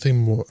something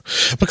more,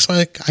 because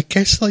I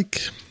guess,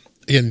 like,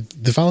 again,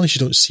 the violence you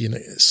don't see in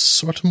it is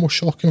sort of more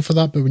shocking for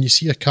that, but when you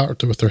see a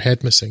character with their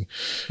head missing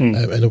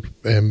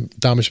and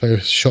damaged by a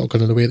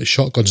shotgun in a way that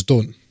shotguns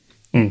don't,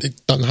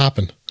 it doesn't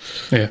happen.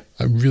 Yeah,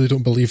 I really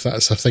don't believe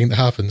that's a thing that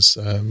happens.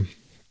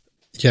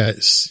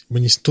 It's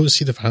when you don't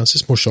see the violence,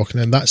 it's more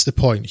shocking, and that's the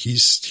point. He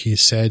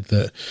said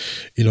that,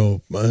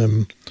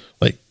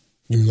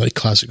 like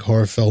classic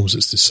horror films,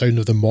 it's the sound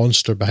of the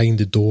monster behind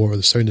the door or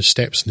the sound of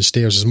steps and the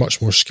stairs is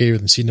much more scary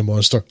than seeing the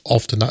monster.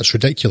 Often that's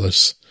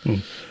ridiculous.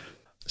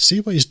 See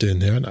what he's doing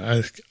there, and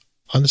I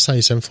understand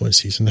his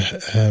influences,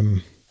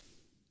 and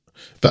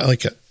but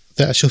like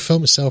the actual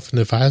film itself and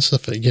the violence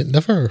of it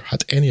never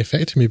had any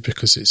effect on me,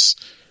 because it's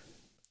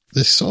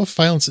the sort of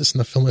violence that's in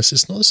the film.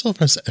 It's not the sort of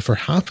violence that ever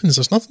happens.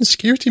 There's nothing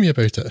scary to me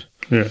about it.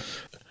 Yeah,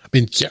 I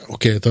mean,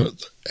 okay,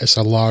 it's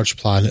a large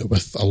planet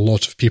with a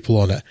lot of people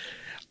on it.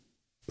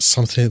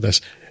 Something like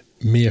this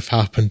may have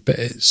happened, but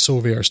it's so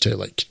rare as to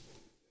like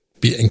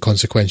be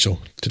inconsequential,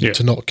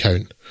 to not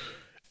count.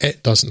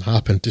 It doesn't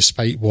happen,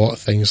 despite what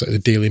things like the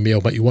Daily Mail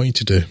might want you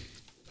to do.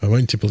 I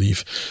want you to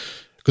believe.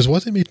 Because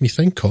what it made me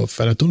think of,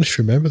 and I don't know if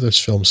you remember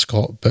this film,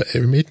 Scott, but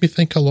it made me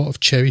think a lot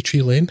of Cherry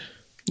Tree Lane.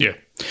 Yeah.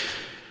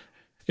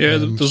 Yeah,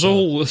 there's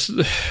all,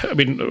 I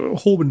mean,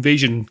 home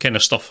invasion kind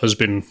of stuff has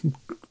been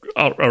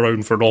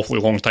around for an awfully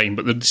long time,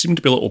 but there seemed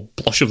to be a little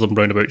blush of them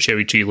round about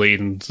Cherry Tree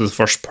Lane, the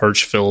first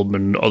Purge film,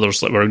 and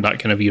others that were around that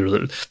kind of era.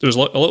 There was a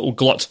little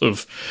glut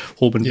of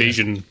home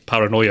invasion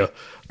paranoia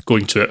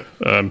going to it.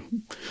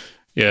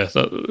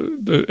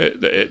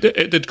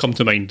 It did come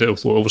to mind,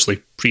 although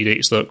obviously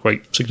predates that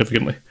quite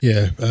significantly.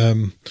 Yeah,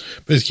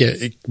 but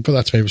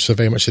that to me was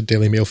very much a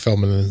Daily Mail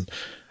film, and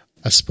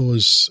I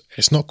suppose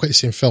it's not quite the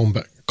same film,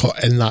 but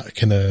caught in that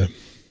kind of,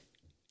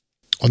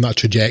 on that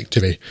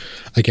trajectory.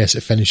 I guess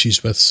it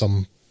finishes with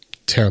some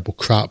terrible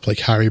crap like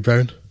Harry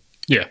Brown.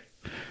 Yeah.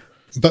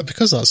 But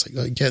because that's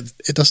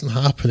it doesn't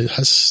happen.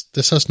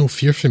 This has no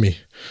fear for me.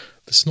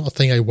 This is not a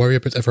thing I worry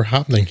about ever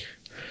happening.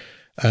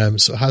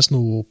 So it has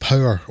no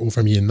power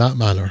over me in that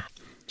manner.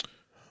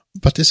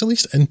 But it's at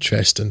least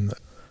interesting.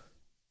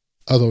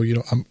 Although,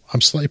 I'm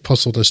slightly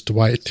puzzled as to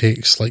why it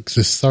takes like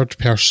the third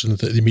person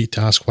that they meet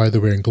to ask why they're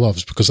wearing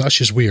gloves, because that's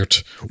just weird.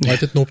 Why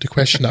did nobody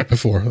question that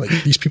before? Like,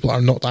 these people are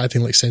not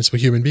acting like sensible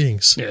human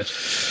beings.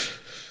 Yes.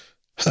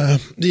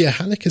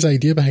 Haneke's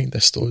idea behind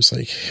this, though, is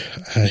like,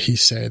 he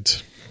said,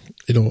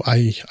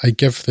 I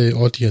give the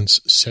audience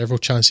several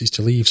chances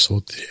to leave, so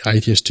the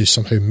idea is to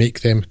somehow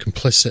make them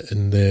complicit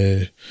in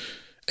the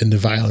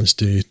violence,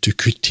 to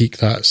critique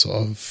that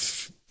sort of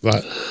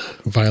that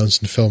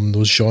violence in film,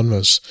 those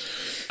genres.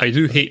 I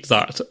do hate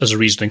that as a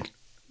reasoning.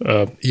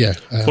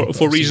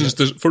 For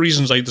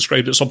reasons I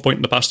described at some point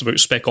in the past about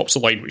Spec Ops: The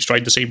Line, which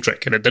tried the same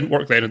trick, and it didn't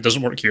work then, it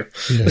doesn't work here.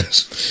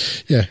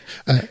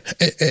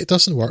 It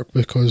doesn't work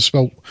because,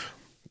 well,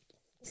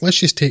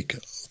 let's just take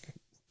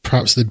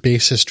perhaps the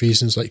basest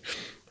reasons, like,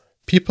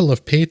 people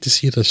have paid to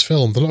see this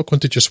film. They're not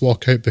going to just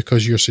walk out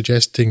because you're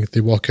suggesting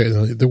they walk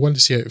out. They want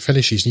to see how it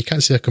finishes, and you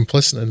can't say they're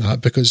complicit in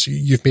that because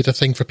you've made a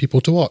thing for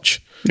people to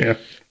watch. Yeah.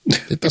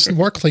 It doesn't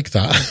work like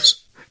that.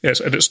 Yes,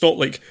 and it's not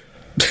like...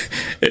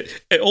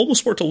 It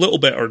almost worked a little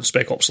better in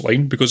Spec Ops: The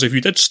Line, because if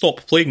you did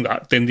stop playing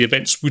that, then the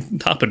events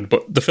wouldn't happen,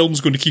 but the film's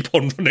going to keep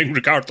on running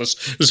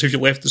regardless, as if you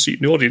left the seat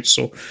in the audience.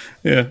 So,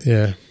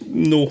 yeah.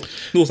 No,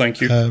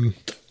 thank you.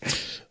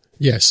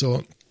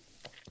 So...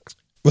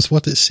 with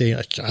what it's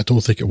saying, I don't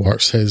think it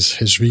works.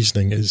 His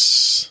reasoning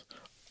is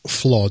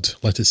flawed,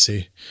 let us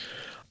say.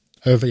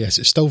 However, yes,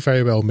 it's still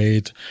very well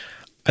made,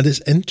 and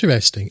it's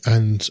interesting.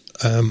 And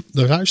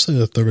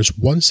there is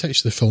one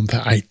section of the film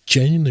that I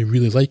genuinely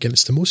really like, and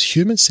it's the most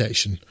human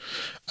section,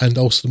 and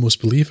also the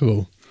most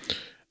believable.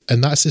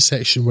 And that's the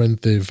section when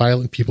the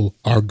violent people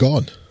are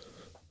gone.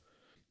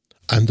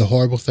 And the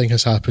horrible thing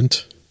has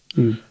happened.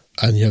 And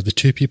you have the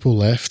two people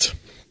left.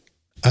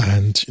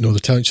 And, they're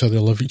telling each other they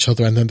love each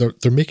other. And then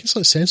they're making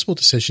sort of sensible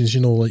decisions,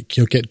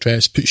 get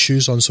dressed, put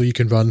shoes on so you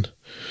can run,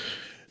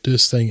 do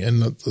this thing.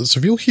 And there's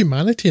a real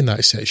humanity in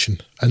that section.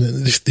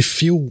 And they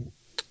feel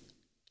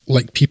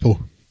like people.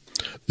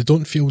 They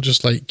don't feel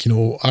just like,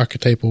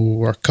 archetypal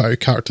or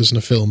cut-out characters in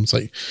a film. It's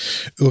like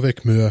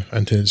Ulrich Moore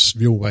and his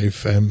real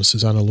wife,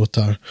 Susanna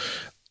Lothar.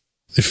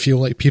 They feel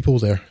like people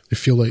there. They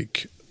feel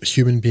like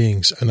human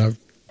beings. And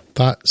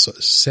that sort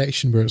of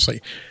section where it's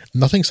like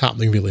nothing's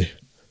happening really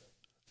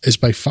is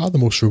by far the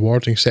most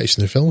rewarding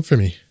section of the film for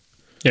me.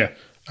 Yeah.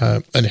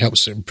 And it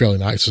helps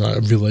brilliant actors. I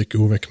really like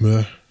Ulrich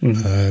Moore.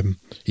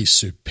 He's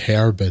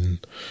superb in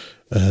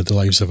The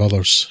Lives of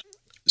Others.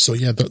 So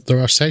yeah, there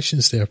are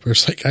sections there where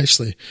it's like,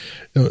 actually,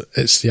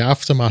 it's the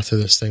aftermath of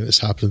this thing that's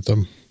happened to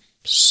them,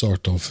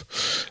 sort of.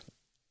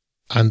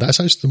 And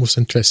that's actually the most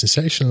interesting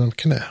section. And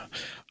I'm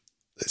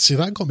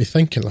that got me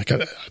thinking, like,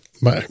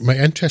 my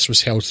interest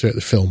was held throughout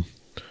the film.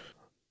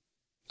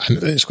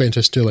 And it's quite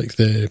interesting, like,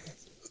 the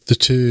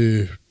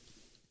two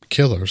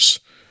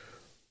killers,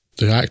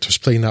 the actors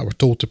playing that were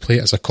told to play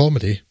it as a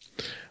comedy,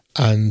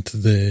 and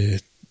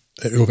the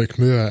Ulrich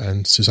Moore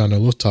and Susanna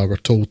Lothar were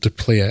told to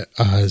play it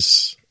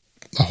as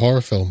a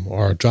horror film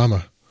or a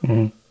drama,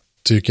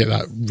 to get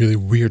that really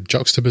weird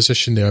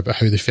juxtaposition there about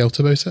how they felt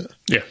about it.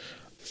 Yeah,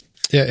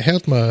 it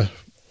held my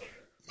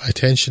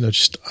attention. I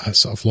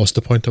sort of lost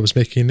the point I was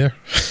making there.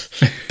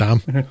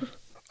 Damn.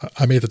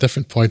 I made a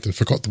different point and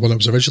forgot the one I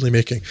was originally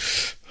making.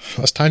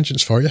 That's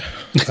tangents for you.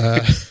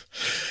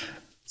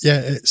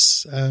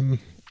 It's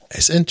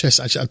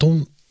interesting. Actually, I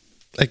don't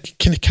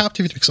kind of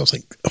captivated because I was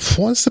like,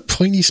 what's the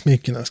point he's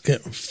making? I was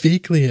getting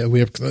vaguely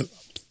aware of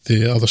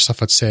the other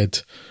stuff I'd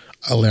said.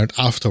 I learned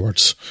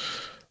afterwards.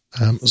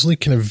 It was only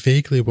kind of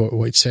vaguely what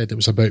he'd said it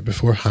was about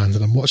beforehand,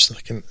 and I'm watching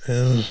thinking,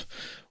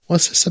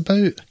 what's this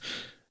about?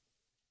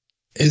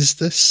 Is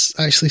this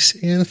actually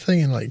saying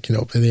anything? And by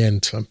the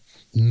end,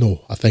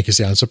 no, I think is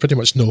the answer. Pretty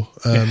much no.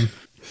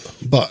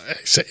 But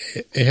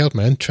it held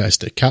my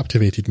interest. It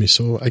captivated me.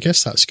 So I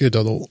guess that's good.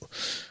 Although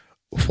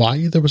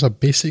why there was a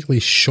basically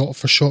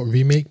shot-for-shot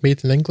remake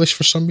made in English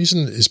for some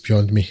reason is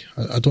beyond me.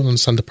 I don't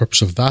understand the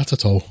purpose of that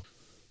at all.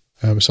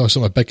 So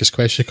my biggest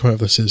question coming out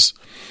of this is,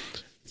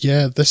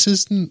 this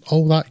isn't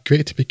all that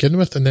great to begin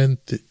with, and then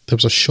there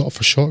was a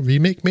shot-for-shot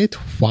remake made.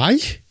 Why?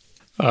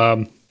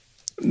 No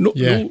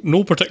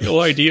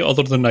particular idea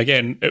other than,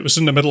 again, it was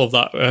in the middle of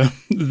that,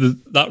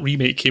 that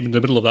remake came in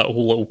the middle of that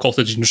whole little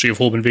cottage industry of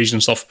home invasion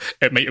stuff.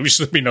 It might have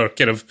just been a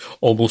kind of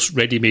almost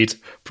ready-made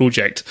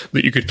project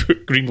that you could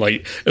put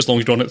greenlight as long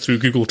as you run it through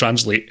Google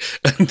Translate.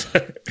 Because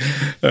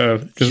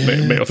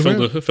it might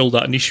have filled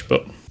that niche.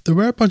 But there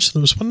were a bunch of them.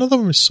 There was one other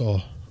one we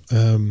saw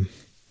in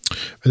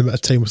a bit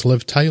of time with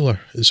Liv Tyler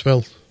as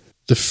well.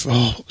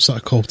 What was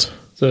that called?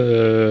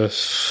 I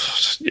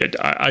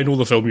know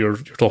the film you're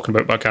talking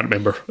about, but I can't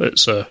remember.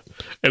 It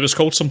was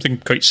called something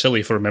quite silly,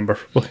 if I remember.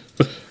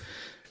 It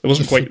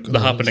wasn't quite The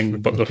Happening,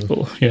 but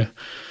yeah.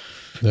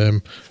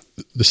 The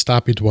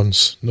Stabbed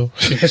ones, no?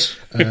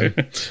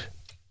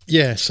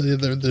 Yes. So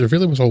there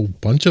really was a whole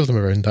bunch of them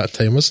around that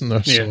time, wasn't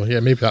there? So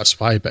maybe that's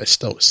why, but it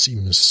still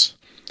seems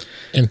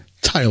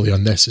entirely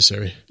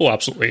unnecessary. Oh,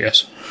 absolutely,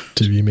 yes.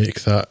 To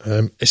remake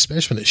that,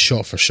 especially when it's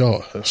shot for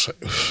shot. It's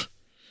like,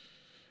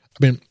 I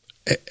mean,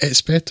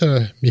 it's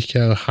better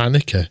Michael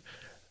Haneke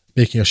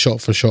making a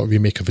shot-for-shot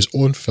remake of his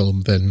own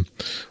film than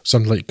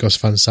something like Gus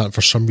Van Sant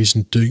for some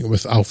reason doing it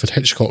with Alfred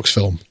Hitchcock's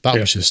film. That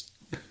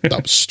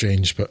was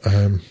strange. But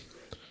The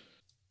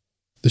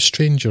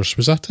Strangers,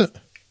 was that it?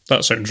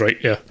 That sounds right,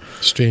 yeah.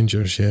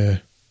 Strangers, yeah.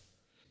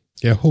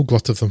 Yeah, a whole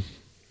glut of them.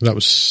 That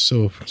was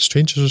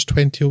Strangers was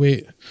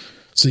 2008.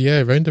 So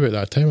yeah, around about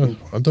that time, I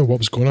don't know what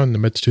was going on in the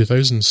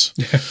mid-2000s.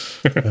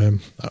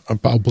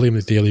 But I'll blame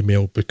the Daily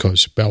Mail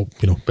because,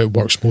 it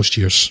works most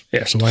years.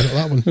 Yeah. So why not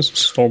that one?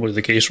 It's normally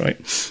the case, right?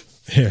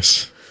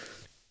 Yes.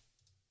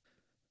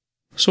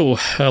 So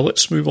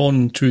let's move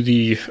on to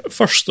the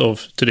first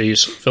of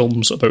today's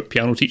films about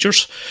piano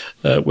teachers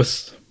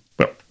with,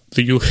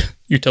 the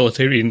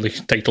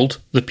utilitarianly titled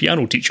The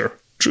Piano Teacher.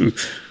 True.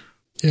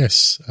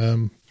 Yes.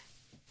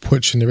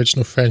 Which in the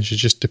original French is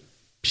just the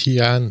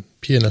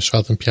pianist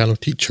rather than piano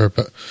teacher,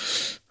 but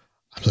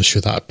I'm not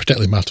sure that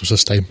particularly matters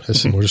this time.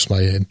 It's more just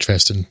my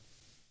interest in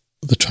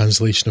the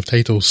translation of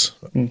titles.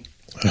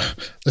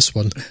 This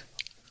one,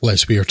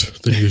 less weird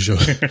than usual.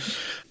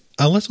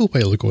 A little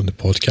while ago in the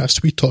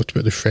podcast, we talked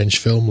about the French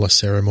film La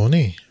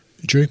Cérémonie,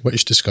 during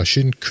which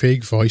discussion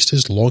Craig voiced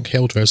his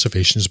long-held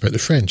reservations about the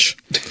French.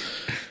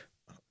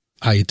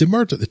 I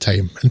demurred at the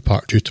time, in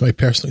part due to my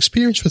personal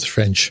experience with the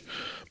French,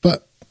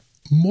 but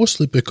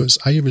mostly because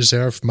I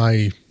reserve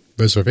my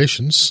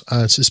reservations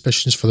and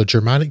suspicions for the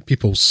Germanic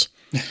peoples,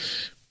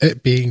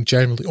 it being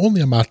generally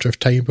only a matter of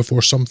time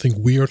before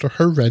something weird or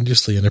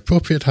horrendously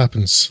inappropriate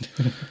happens.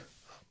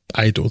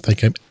 I don't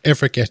think I'm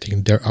ever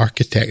getting their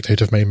architect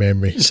out of my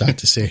memory, sad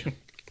to say.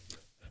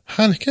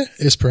 Haneke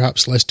is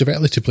perhaps less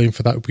directly to blame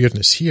for that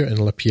weirdness here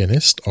in Le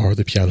Pianiste, or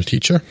The Piano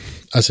Teacher,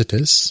 as it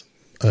is,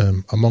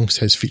 amongst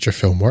his feature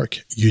film work,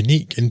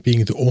 unique in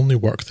being the only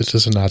work that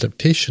is an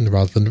adaptation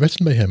rather than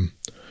written by him.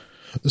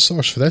 The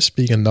source for this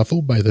being a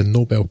novel by the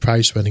Nobel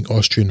Prize-winning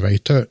Austrian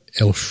writer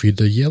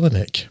Elfriede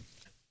Jelinek.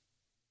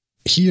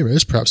 Here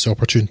is perhaps the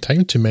opportune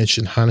time to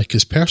mention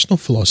Haneke's personal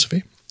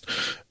philosophy,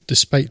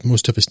 despite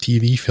most of his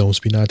TV films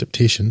being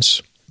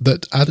adaptations,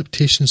 that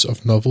adaptations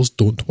of novels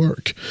don't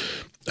work,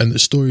 and that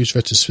stories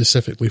written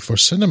specifically for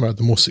cinema are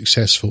the most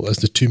successful as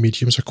the two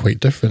mediums are quite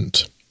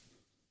different.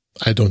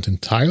 I don't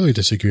entirely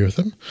disagree with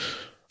him,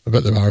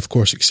 but there are of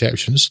course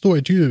exceptions, though I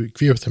do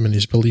agree with him in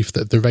his belief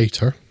that the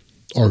writer,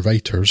 or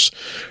writers,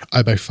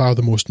 are by far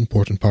the most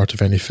important part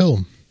of any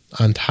film,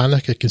 and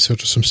Haneke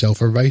considers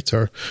himself a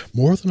writer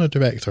more than a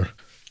director.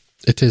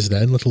 It is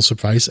then little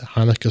surprise that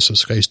Haneke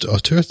subscribes to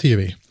auteur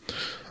theory,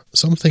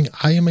 something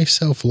I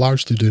myself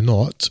largely do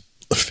not,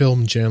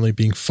 film generally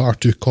being far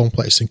too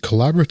complex and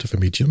collaborative a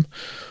medium,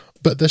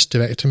 but this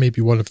director may be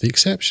one of the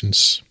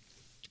exceptions.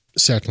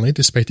 Certainly,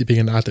 despite it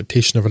being an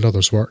adaptation of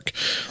another's work,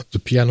 The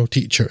Piano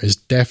Teacher is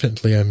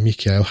definitely a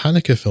Michael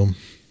Haneke film.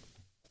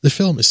 The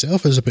film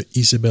itself is about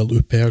Isabelle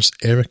Huppert's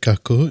Erika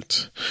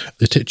Kohut,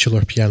 the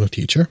titular piano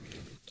teacher,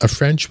 a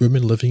French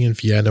woman living in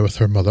Vienna with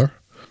her mother.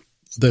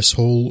 This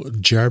whole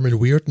German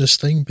weirdness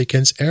thing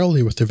begins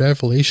early with the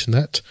revelation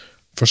that,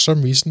 for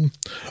some reason,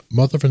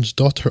 mother and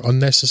daughter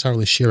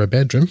unnecessarily share a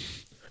bedroom,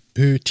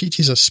 who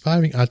teaches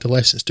aspiring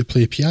adolescents to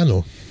play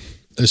piano,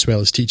 as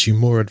well as teaching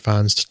more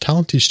advanced,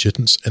 talented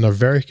students in a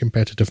very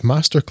competitive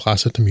master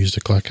class at the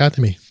Musical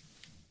Academy.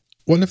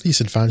 One of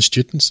these advanced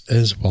students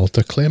is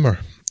Walter Klemmer,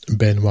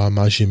 Benoit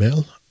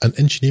Magimel, an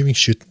engineering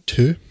student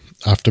who,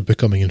 after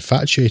becoming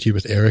infatuated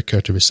with Erika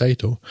at a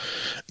recital,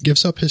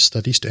 gives up his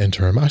studies to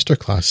enter her master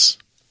class.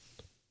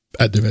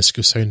 At the risk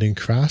of sounding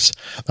crass,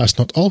 that's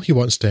not all he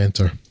wants to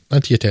enter,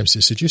 and he attempts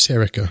to seduce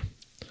Erika.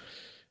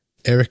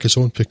 Erika's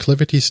own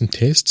proclivities and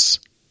tastes,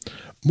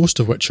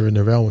 most of which are in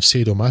the realm of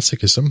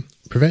sadomasochism,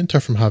 prevent her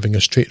from having a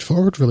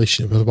straightforward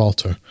relationship with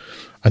Walter,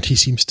 and he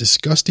seems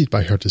disgusted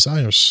by her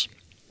desires.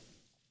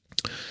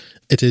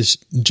 It is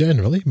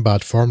generally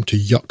bad form to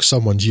yuck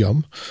someone's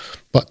yum,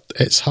 but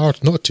it's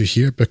hard not to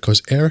here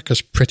because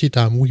Erika's pretty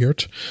damn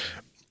weird,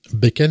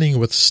 beginning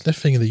with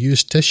sniffing the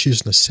used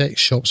tissues in a sex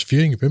shop's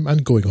viewing room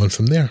and going on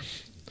from there.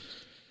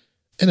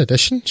 In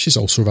addition, she's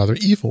also rather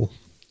evil,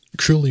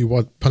 cruelly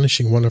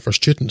punishing one of her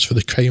students for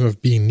the crime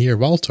of being near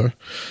Walter,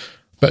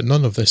 but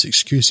none of this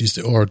excuses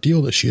the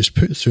ordeal that she is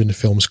put through in the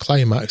film's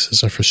climax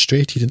as a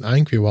frustrated and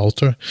angry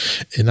Walter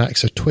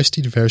enacts a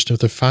twisted version of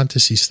the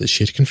fantasies that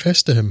she had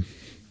confessed to him.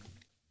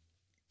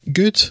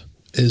 Good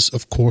is,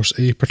 of course,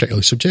 a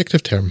particularly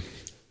subjective term,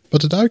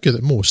 but I'd argue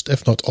that most,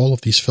 if not all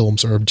of these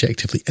films are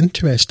objectively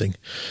interesting,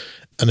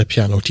 and A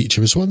Piano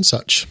Teacher is one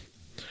such.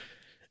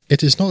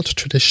 It is not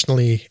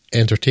traditionally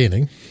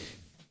entertaining,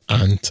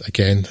 and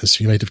again,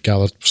 as you might have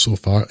gathered so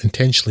far,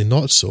 intentionally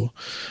not so,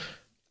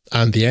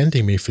 and the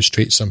ending may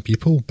frustrate some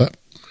people, but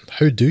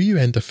how do you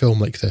end a film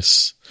like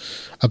this,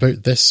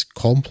 about this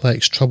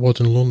complex,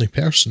 troubled and lonely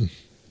person?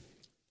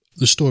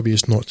 The story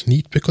is not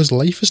neat because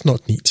life is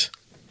not neat.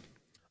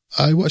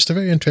 I watched a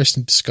very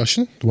interesting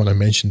discussion, the one I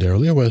mentioned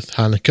earlier, with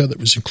Haneke that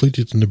was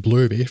included in the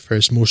Blu-ray for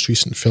his most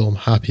recent film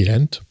Happy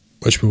End,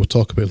 which we will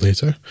talk about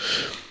later,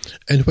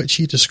 in which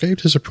he described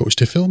his approach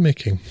to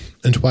filmmaking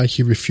and why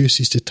he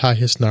refuses to tie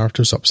his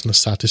narratives up in a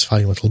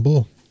satisfying little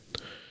bow.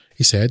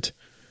 He said,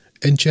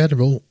 "In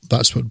general,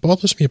 that's what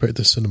bothers me about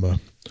the cinema.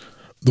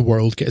 The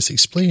world gets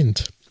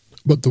explained,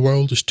 but the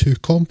world is too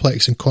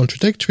complex and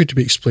contradictory to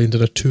be explained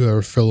in a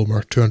 2-hour film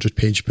or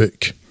 200-page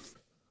book."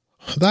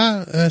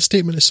 That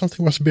statement is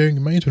something worth bearing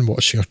in mind when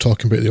watching or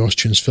talking about the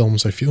Austrian's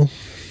films, I feel.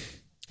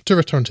 To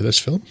return to this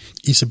film,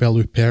 Isabelle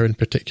Huppert in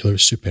particular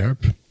is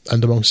superb,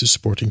 and amongst the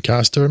supporting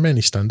cast there are many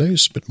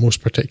standouts, but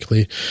most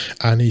particularly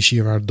Annie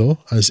Girardot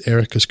as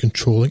Erika's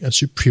controlling and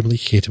supremely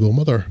hateable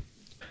mother.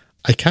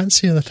 I can't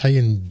say that I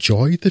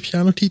enjoyed The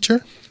Piano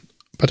Teacher,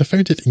 but I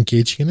found it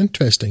engaging and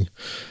interesting,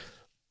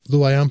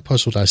 though I am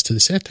puzzled as to the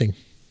setting.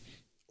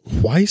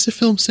 Why is the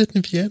film set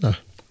in Vienna?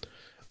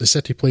 The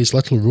city plays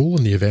little role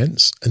in the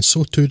events, and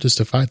so too does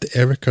the fact that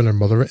Erika and her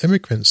mother are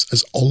immigrants,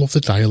 as all of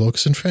the dialogue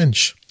is in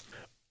French.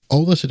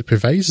 All that it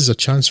provides is a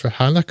chance for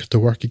Haneke to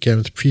work again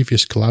with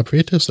previous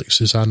collaborators like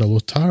Susanna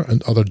Lothar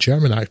and other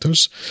German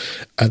actors,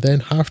 and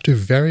then have to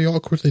very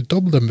awkwardly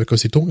dub them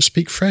because they don't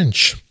speak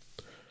French.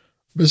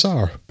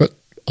 Bizarre, but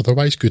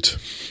otherwise good.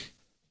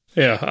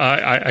 Yeah,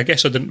 I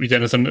guess I didn't read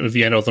anything in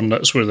Vienna other than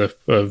that's where the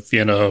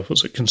Vienna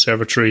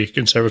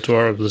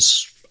Conservatoire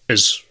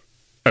is.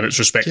 And it's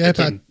respected. Yeah,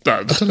 but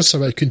I don't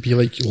know, it could be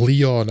like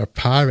Lyon or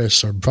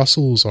Paris or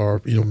Brussels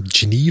or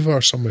Geneva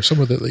or somewhere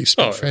that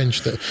speak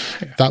French.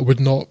 That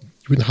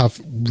wouldn't have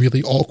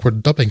really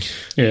awkward dubbing.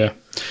 Yeah,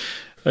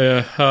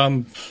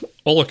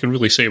 all I can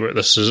really say about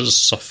this is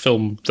it's a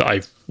film that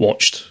I've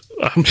watched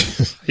I'm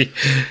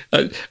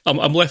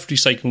left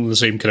recycling the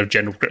same kind of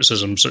general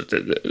criticisms.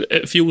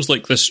 It feels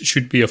like this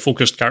should be a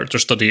focused character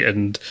study,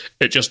 and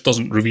it just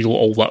doesn't reveal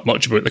all that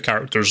much about the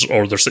characters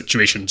or their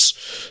situations.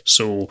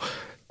 So,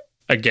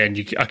 again,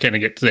 I kind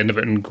of get to the end of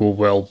it and go,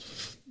 well,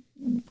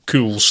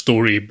 cool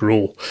story,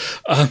 bro.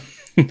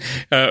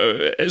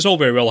 It's all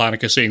very well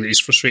Haneke saying that he's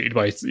frustrated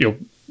by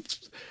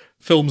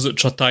films that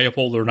tie up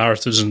all their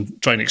narratives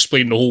and try and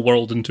explain the whole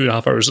world in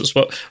 2.5 hours.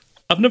 But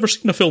I've never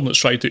seen a film that's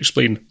tried to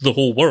explain the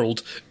whole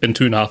world in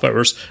 2.5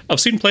 hours. I've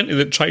seen plenty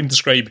that try and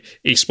describe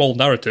a small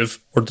narrative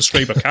or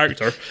describe a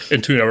character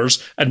in 2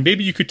 hours, and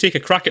maybe you could take a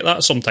crack at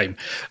that sometime,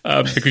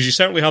 because you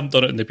certainly haven't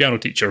done it in The Piano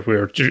Teacher,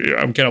 where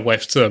I'm kind of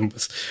left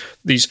with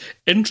these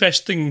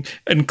interesting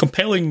and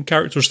compelling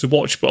characters to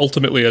watch, but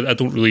ultimately I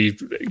don't really...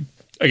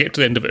 I get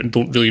to the end of it and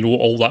don't really know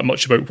all that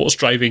much about what's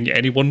driving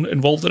anyone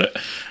involved in it.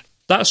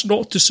 That's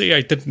not to say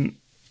I didn't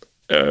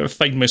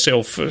find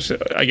myself,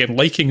 again,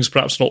 liking is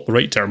perhaps not the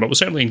right term. I was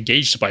certainly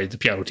engaged by The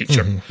Piano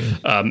Teacher.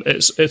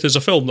 It is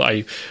a film that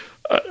I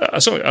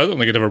don't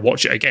think I'd ever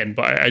watch it again,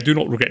 but I do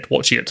not regret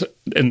watching it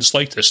in the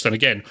slightest. And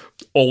again,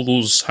 all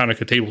those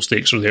Haneke table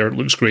stakes are there. It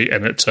looks great,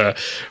 and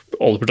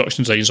all the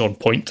production design is on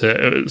point.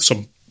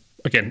 Some,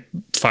 again,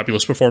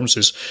 fabulous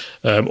performances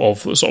of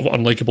sort of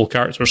unlikable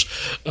characters.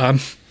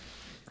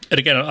 And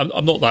again,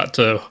 I'm not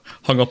that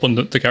hung up on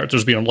the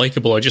characters being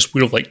unlikable. I just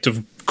would have liked to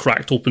have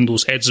cracked open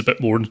those heads a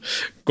bit more and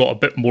got a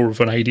bit more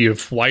of an idea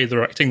of why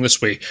they're acting this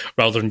way,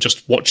 rather than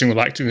just watching them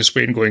acting this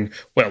way and going,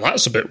 well,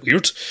 that's a bit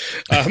weird.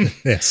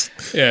 Yes.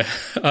 Yeah.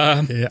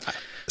 Yeah.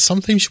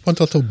 Sometimes you want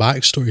a little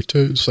backstory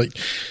too. It's like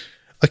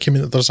I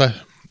mean, there's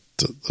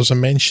a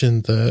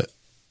mention that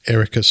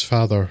Erica's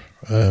father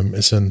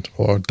is in,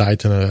 or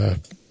died in a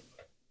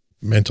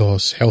mental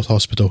health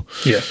hospital.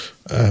 Yeah.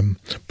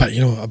 But,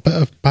 a bit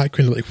of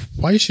background, like,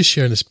 why is she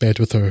sharing this bed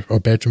with her, or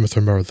bedroom with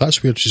her mother?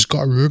 That's weird. She's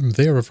got a room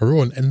there of her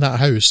own in that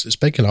house. It's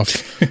big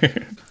enough.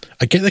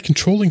 I get the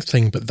controlling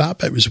thing, but that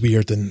bit was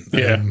weird. And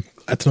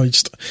I don't know,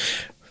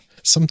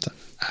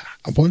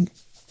 I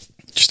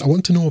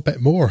want to know a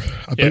bit more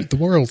about the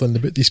world and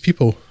about these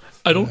people.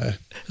 I don't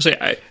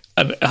say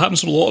and it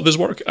happens in a lot of his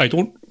work. I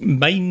don't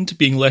mind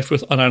being left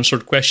with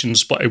unanswered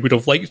questions, but I would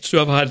have liked to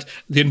have had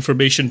the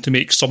information to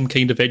make some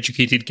kind of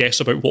educated guess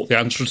about what the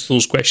answers to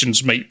those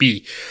questions might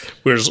be.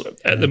 Whereas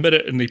at the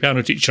minute in The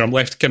Piano Teacher, I'm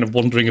left kind of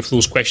wondering if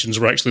those questions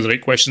were actually the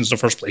right questions in the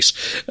first place.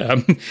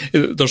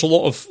 There's a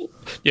lot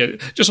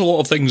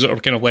of things that are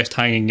kind of left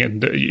hanging,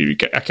 and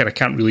I kind of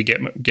can't really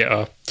get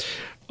a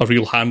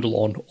real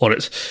handle on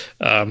it.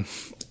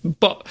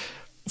 But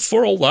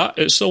for all that,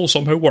 it still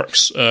somehow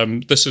works.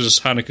 This is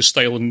Haneke's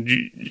style, and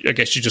I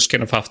guess you just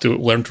kind of have to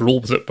learn to roll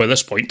with it by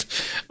this point.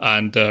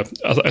 And I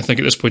think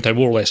at this point I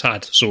more or less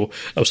had, so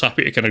I was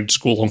happy to kind of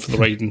just go along for the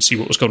ride and see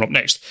what was coming up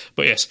next.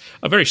 But yes,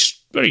 a very,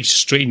 very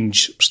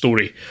strange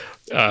story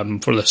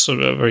for this, a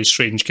very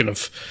strange kind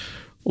of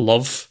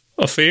love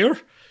affair.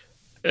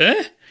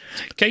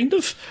 Kind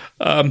of.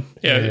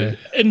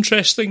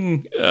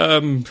 Interesting.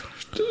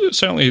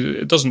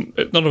 Certainly,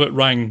 none of it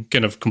rang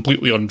kind of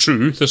completely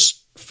untrue. This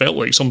felt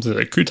like something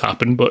that could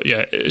happen, but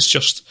yeah, it's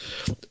just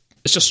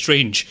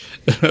strange.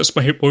 That's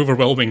my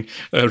overwhelming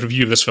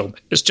review of this film.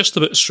 It's just a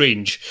bit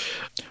strange.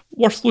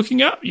 Worth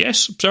looking at,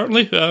 yes,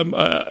 certainly.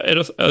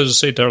 As I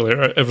said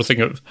earlier, everything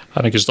that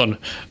Haneke's done,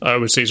 I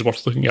would say, is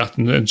worth looking at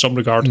in some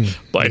regard.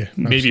 But I'd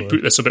maybe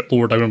put this a bit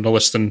lower down on the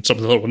list than some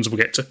of the other ones we'll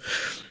get to.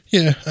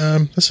 Yeah,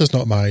 this is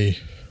not my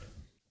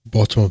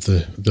bottom of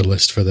the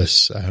list for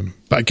this.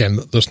 But again,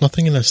 there's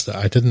nothing in this that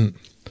I didn't...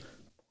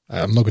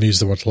 I'm not going to use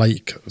the word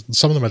like.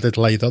 Some of them I did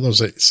like, others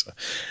there's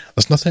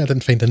nothing I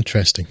didn't find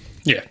interesting.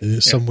 Yeah.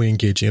 In some way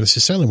engaging. And this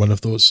is certainly one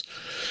of those.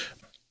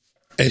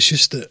 It's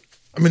just that,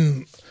 I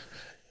mean,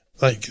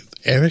 like,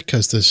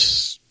 Erica's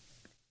this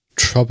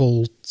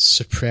troubled,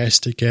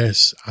 suppressed, I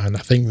guess, and I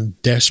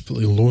think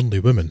desperately lonely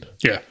woman.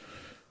 Yeah.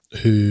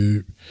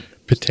 Who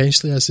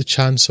potentially has the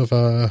chance of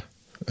a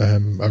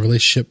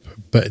relationship,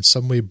 but in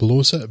some way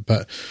blows it,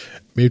 but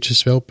maybe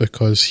just well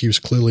because he was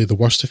clearly the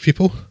worst of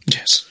people.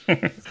 Yes.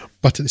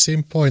 But at the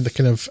same point,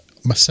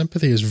 my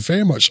sympathy is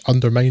very much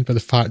undermined by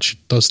the fact she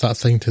does that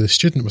thing to the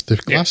student with the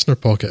glass in her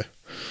pocket.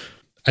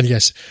 And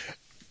yes,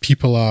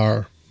 people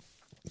are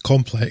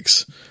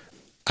complex,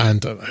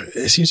 and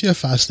it seems to be a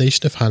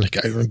fascination of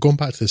Haneke. Going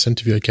back to this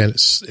interview again,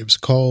 it was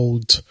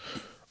called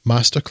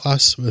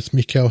Masterclass with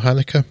Michael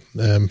Haneke,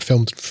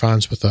 filmed in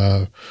France with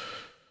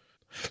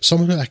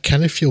someone who I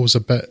kind of feel was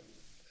a bit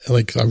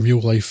like a real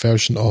life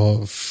version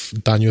of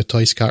Daniel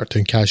Auteuil's character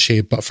in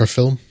Caché, but for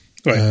film.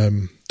 Right.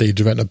 That he'd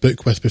written a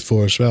book with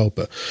before as well,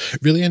 but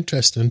really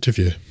interesting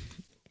interview.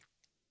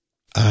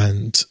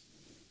 And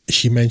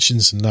he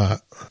mentions in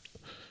that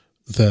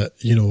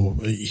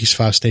he's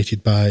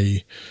fascinated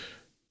by,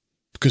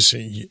 because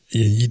you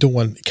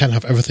can't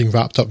have everything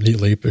wrapped up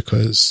neatly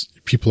because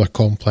people are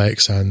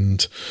complex,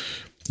 and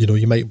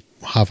you might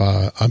have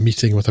a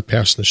meeting with a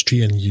person in the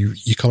street and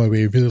you come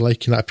away really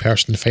liking that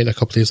person and find a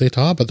couple of days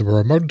later, but they were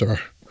a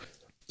murderer.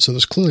 So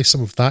there's clearly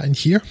some of that in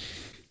here.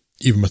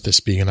 even with this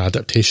being an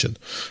adaptation,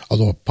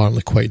 although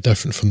apparently quite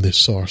different from the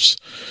source.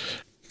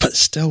 But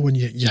still, when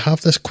you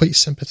have this quite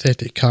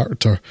sympathetic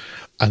character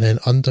and then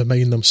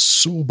undermine them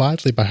so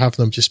badly by having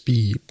them just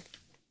be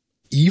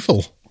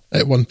evil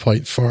at one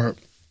point for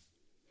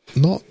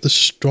not the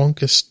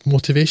strongest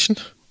motivation.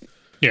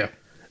 Yeah.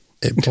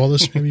 It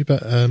bothers me a wee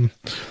bit.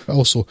 But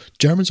also,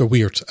 Germans are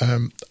weird.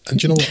 And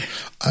you know what?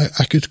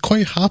 I could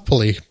quite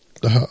happily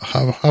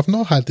have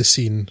not had the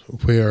scene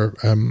where,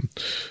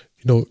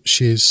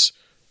 she's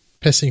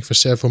pissing for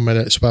several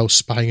minutes while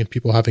spying on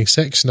people having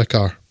sex in a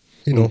car.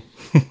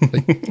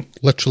 Like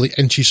literally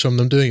inches from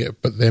them doing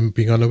it, but them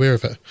being unaware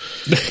of it.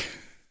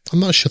 I'm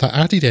not sure that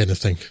added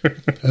anything.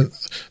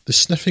 The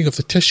sniffing of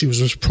the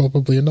tissues was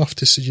probably enough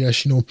to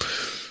suggest,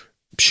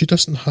 she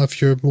doesn't have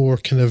your more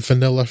kind of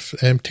vanilla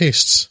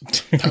tastes.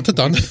 That'd have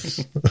done.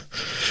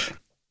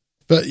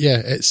 But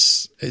yeah,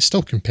 it's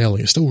still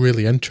compelling. It's still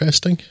really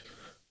interesting.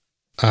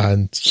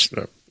 And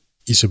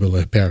Isabelle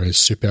Huppert is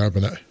superb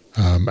in it.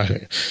 I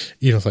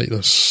think, like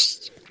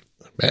this,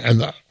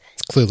 and that,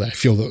 clearly I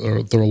feel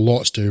that there are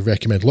lots to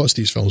recommend, lots of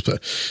these films,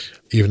 but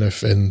even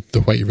if in The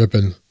White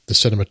Ribbon the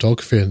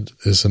cinematography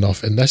is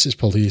enough, and this is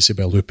probably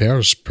Isabelle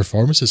Huppert's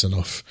performance is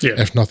enough,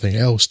 if nothing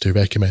else, to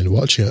recommend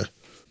watching it.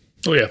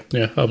 Oh yeah,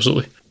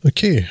 absolutely.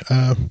 Okay,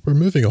 we're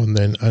moving on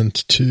then, and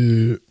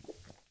to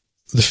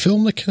the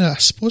film that kind of, I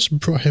suppose,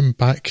 brought him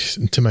back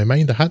into my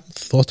mind. I hadn't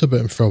thought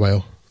about him for a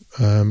while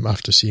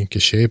after seeing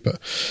Cachet, but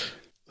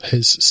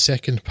his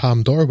second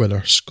Palme d'Or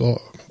winner, Scott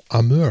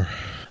Amour.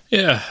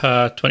 Yeah,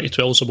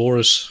 2012's Amour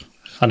is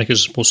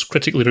Haneke's most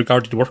critically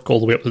regarded work all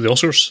the way up to the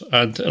Oscars,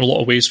 and in a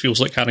lot of ways feels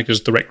like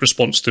Haneke's direct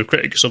response to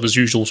critics of his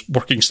usual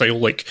working style,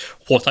 like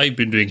what I've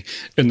been doing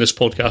in this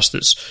podcast.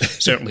 It's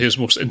certainly his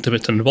most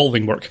intimate and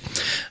involving work.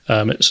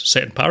 It's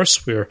set in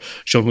Paris, where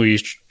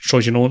Jean-Louis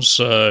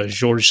Trintignant's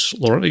Georges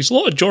Laurent. He's a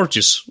lot of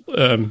Georges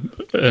in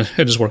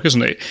his work,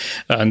 isn't he?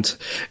 And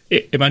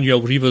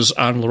Emmanuel Riva's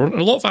Anne Laurent,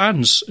 and a lot of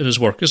Annes in his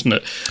work, isn't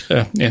it?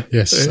 Yeah.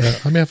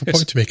 Yes, I may have a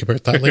point to make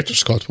about that later,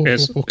 Scott.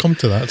 We'll come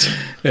to that.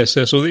 Yes,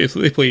 so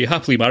they play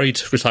happily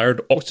married, retired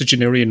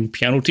octogenarian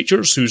piano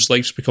teachers whose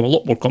lives become a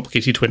lot more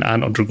complicated when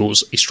Anne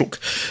undergoes a stroke.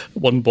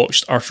 One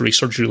botched artery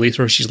surgery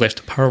later, she's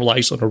left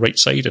paralysed on her right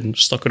side and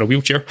stuck in a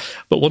wheelchair,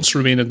 but wants to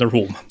remain in their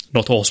home,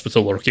 not a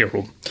hospital or a care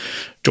home.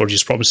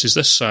 Georges promises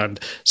this and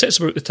sets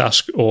about the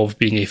task of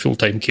being a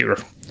full-time carer.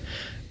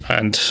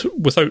 And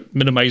without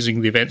minimising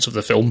the events of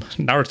the film,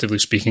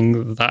 narratively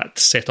speaking, that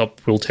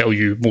setup will tell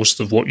you most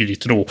of what you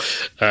need to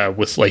know,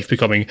 with life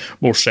becoming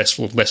more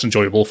stressful and less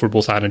enjoyable for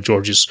both Anne and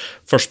Georges,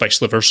 first by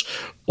slivers,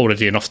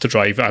 already enough to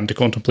drive Anne to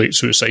contemplate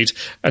suicide,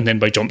 and then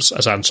by jumps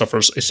as Anne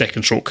suffers a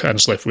second stroke and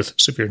is left with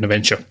severe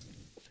dementia.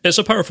 It's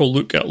a powerful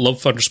look at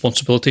love and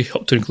responsibility,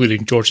 up to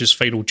including George's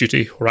final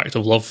duty or act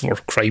of love or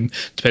crime,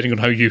 depending on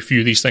how you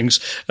view these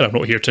things, and I'm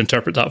not here to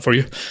interpret that for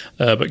you.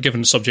 But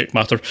given the subject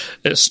matter,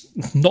 it's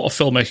not a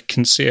film I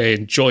can say I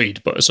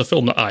enjoyed, but it's a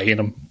film that I, and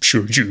I'm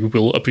sure you,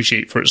 will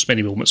appreciate for its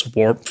many moments of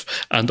warmth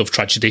and of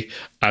tragedy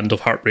and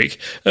of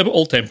heartbreak, but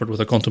all tempered with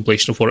a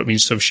contemplation of what it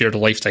means to have shared a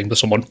lifetime with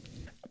someone.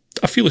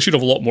 I feel I should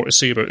have a lot more to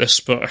say about this,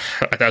 but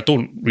I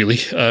don't really.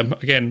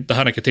 Again, the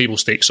Haneke table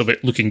stakes of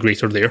it looking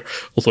greater there,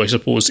 although I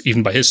suppose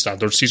even by his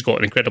standards, he's got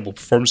an incredible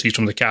performances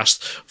from the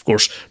cast, of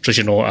course,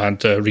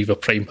 Trintignant and Riva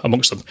Prime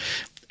amongst them.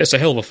 It's a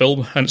hell of a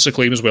film, and its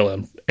acclaim is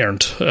well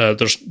earned.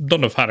 There's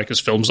none of Haneke's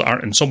films that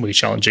aren't in some way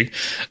challenging.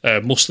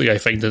 Mostly I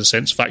find in the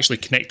sense of actually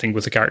connecting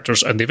with the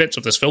characters and the events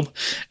of this film,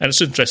 and it's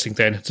interesting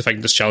then to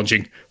find this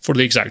challenging for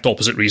the exact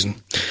opposite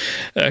reason.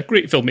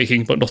 Great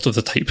filmmaking, but not of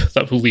the type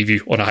that will leave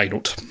you on a high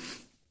note.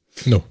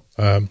 No,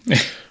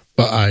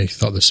 but I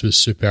thought this was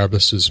superb.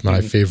 This is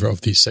my favourite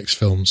of these 6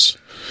 films.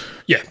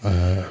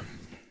 Yeah.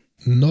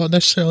 Not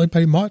necessarily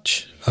by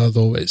much,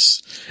 although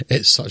it's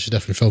such a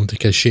different film to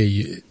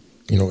Cachet,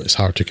 it's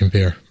hard to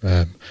compare,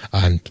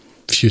 and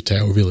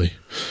futile, really.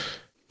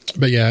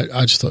 But yeah,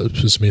 I just thought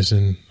it was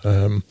amazing.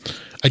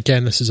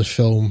 Again, this is a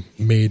film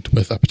made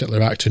with a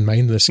particular actor in mind.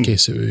 In this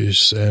case, it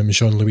was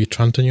Jean-Louis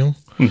Trintignant,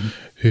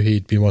 who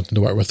he'd been wanting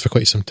to work with for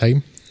quite some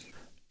time.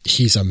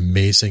 He's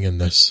amazing in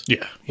this.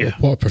 Yeah.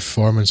 What a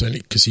performance!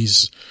 Because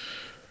he's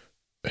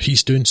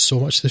doing so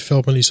much of the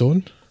film on his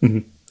own.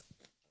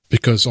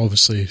 Because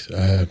obviously,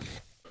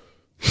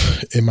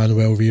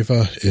 Emmanuel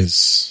Riva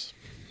is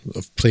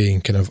playing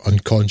kind of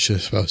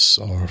unconscious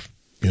or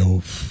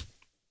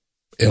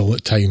ill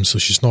at times, so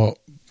she's not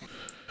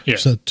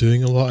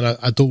doing a lot. And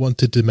I don't want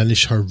to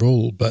diminish her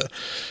role, but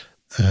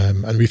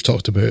and we've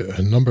talked about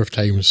a number of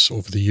times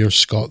over the years,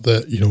 Scott,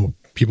 that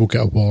people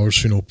get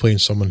awards, playing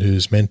someone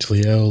who's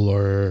mentally ill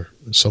or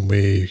in some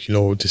way,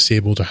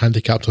 disabled or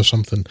handicapped or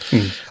something.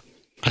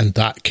 And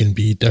that can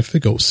be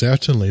difficult,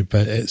 certainly,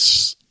 but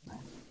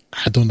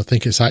I don't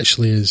think it's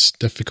actually as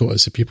difficult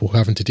as the people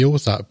having to deal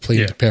with that,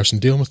 playing the person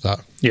dealing with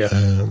that.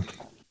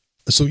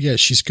 So yeah,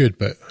 she's good,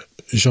 but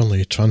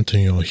Jean-Louis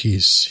Trintignant,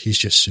 he's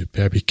just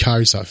superb. He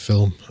carries that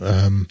film.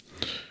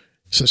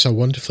 Such a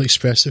wonderfully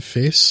expressive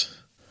face.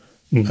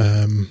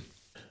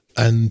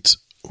 And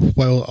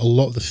while a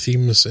lot of the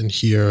themes in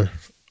here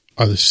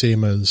are the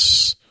same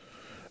as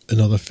in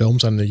other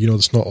films, and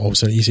it's not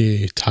always an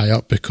easy tie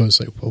up because,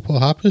 like,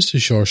 what happens to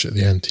George at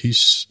the end?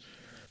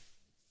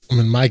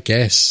 My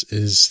guess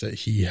is that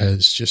he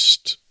has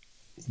just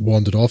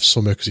wandered off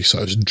somewhere because he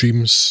sort of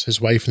dreams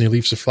his wife and he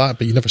leaves the flat,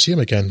 but you never see him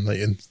again. Like,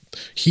 and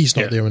he's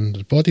not there when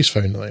the body's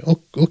found. Like,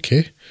 oh,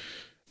 okay,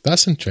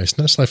 that's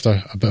interesting. That's left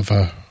a bit of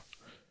a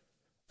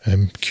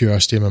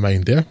curiosity in my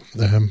mind there.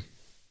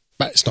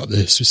 But it's not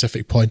the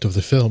specific point of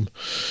the film.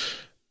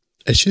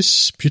 It's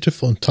just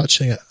beautiful and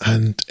touching,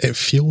 and it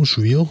feels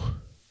real.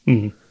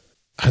 Mm.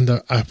 And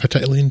I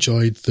particularly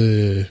enjoyed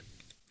the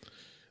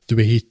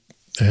way he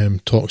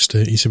talks to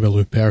Isabelle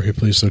Huppert, who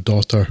plays their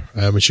daughter,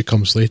 when she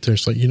comes later.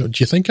 It's like, do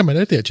you think I'm an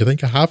idiot? Do you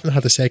think I haven't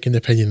had a second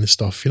opinion and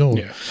stuff?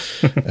 Yeah.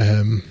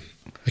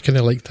 I kind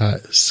of like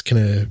that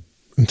kind of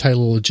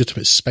entirely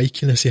legitimate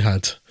spikiness he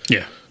had.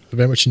 Yeah. I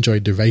very much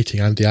enjoyed the writing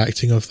and the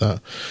acting of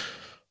that.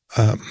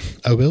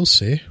 I will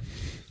say,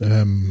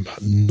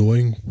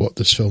 knowing what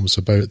this film is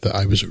about, that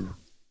I was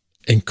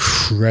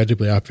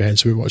incredibly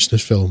apprehensive about watching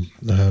this film.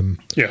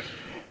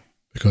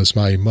 Because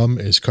my mum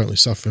is currently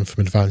suffering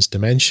from advanced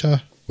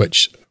dementia,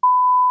 which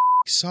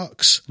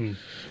sucks.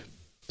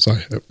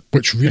 Sorry,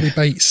 which really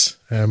bites.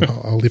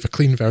 I'll leave a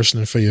clean version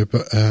in for you,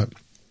 but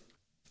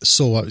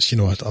so I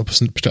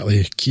wasn't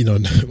particularly keen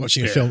on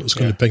watching a film that was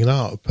going to bring that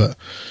up. But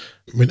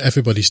I mean,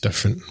 everybody's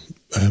different.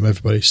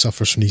 Everybody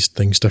suffers from these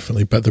things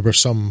differently, but there were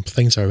some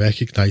things I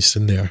recognised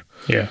in there.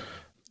 Yeah.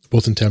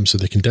 Both in terms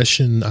of the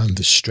condition and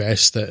the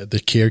stress that the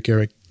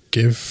caregiver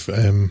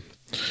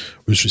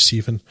was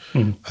receiving.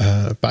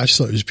 But I just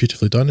thought it was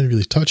beautifully done and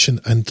really touching,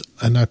 and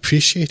I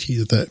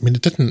appreciated that. I mean,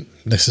 it didn't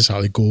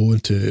necessarily go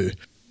into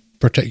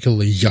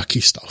particularly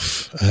yucky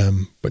stuff,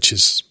 which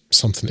is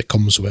something that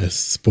comes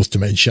with both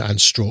dementia and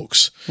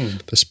strokes.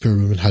 This poor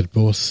woman had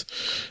both.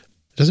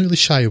 It doesn't really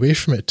shy away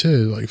from it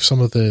too, like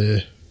some of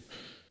the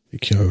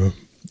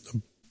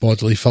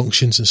bodily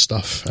functions and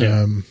stuff,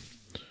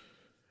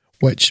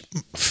 which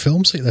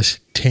films like this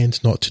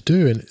tend not to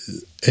do, and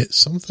it's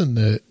something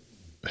that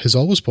has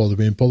always bothered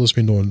me and bothers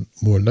me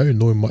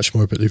knowing much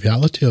more about the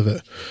reality of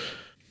it.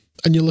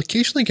 And you'll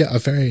occasionally get a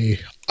very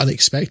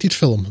unexpected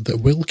film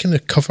that will kind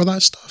of cover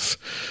that stuff.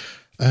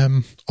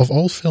 Of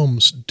all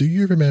films, do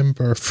you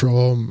remember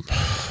from,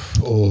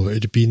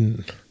 it had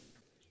been,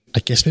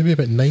 I guess maybe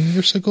about 9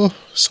 years ago,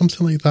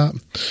 something like that,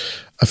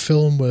 a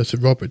film with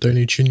Robert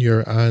Downey Jr.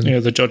 and... Yeah,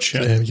 The Judge,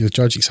 The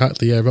Judge,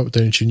 exactly, yeah, Robert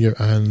Downey Jr.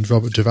 and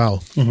Robert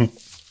Duvall,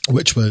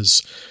 which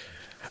was...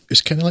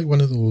 It's kind of like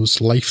one of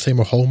those Lifetime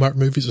or Hallmark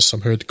movies that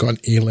somehow had got an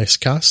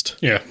A-list cast.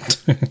 Yeah.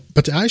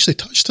 But it actually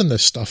touched on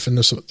this stuff, and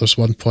there's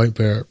one point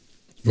where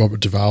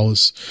Robert Duvall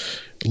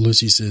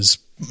loses his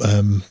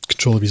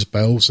control of his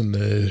bowels in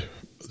the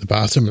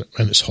bathroom,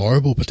 and it's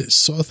horrible, but it's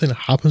sort of thing that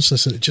happens to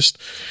this, and it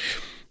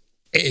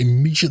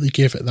immediately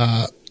gave it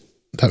that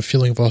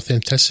feeling of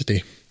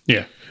authenticity.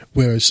 Yeah.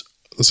 Whereas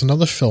there's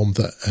another film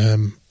that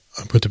I'm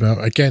going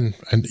about, again,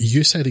 and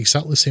you said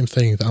exactly the same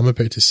thing that I'm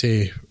about to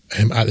say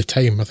at the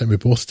time. I think we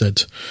both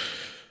did.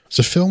 It's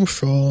a film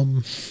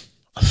from,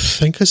 I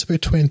think it's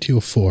about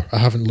 2004. I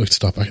haven't looked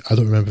it up. I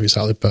don't remember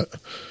exactly, but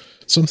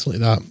something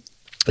like that.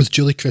 It's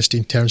Julie Christie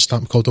and Terence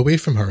Stamp, called Away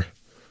From Her.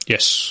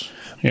 Yes.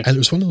 Yeah. And it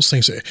was one of those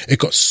things that it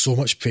got so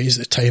much praise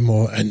at the time,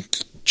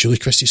 and Julie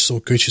Christie's so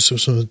good, she's so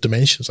some of the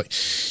dimensions. Like,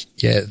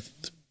 yeah,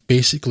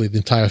 basically the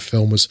entire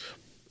film was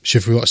she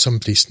forgot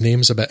somebody's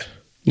names a bit.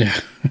 Yeah.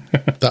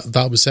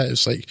 that was it. It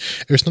was like,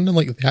 it was nothing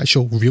like the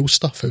actual real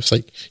stuff. It was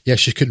like, yeah,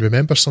 she couldn't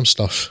remember some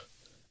stuff.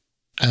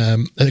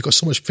 And it got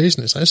so much praise,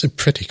 and it's actually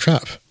pretty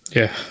crap.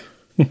 Yeah.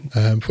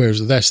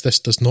 Whereas this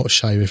does not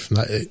shy away from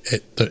that.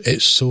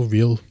 It's so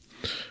real.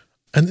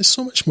 And it's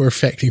so much more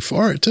affecting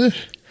for it too.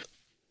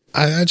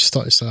 I just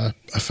thought it's a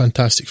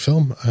fantastic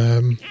film.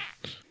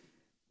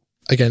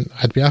 Again,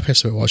 I'd be happy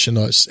about watching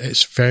it.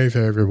 It's very,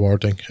 very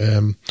rewarding.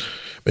 A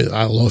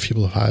lot of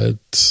people have had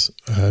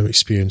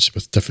experience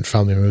with different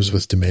family members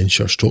with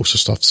dementia or strokes or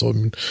stuff. So I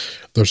mean,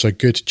 there's a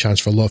good chance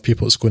for a lot of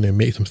people it's going to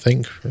make them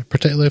think,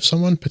 particularly of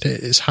someone. But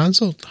it's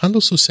handled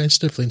so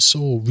sensitively and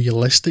so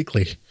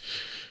realistically.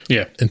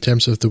 Yeah. In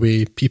terms of the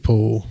way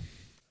people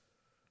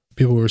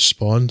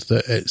respond,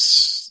 that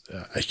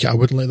I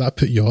wouldn't let that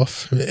put you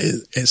off.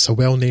 It's a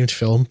well-named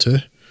film too,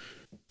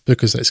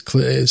 because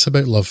it's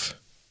about love.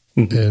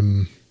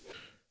 And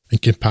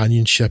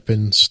companionship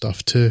and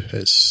stuff too.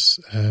 It's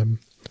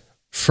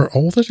for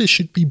all that it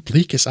should be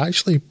bleak, it's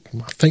actually,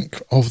 I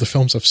think, of the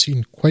films I've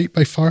seen, quite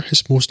by far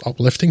his most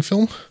uplifting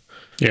film.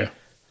 Yeah.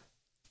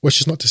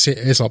 Which is not to say it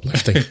is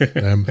uplifting.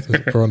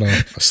 We're on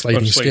a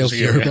sliding scale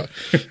here, but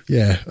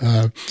yeah.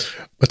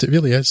 But it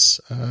really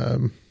is.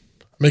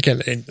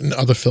 Again, in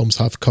other films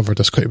have covered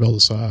this quite well.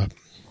 There's a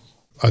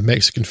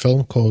Mexican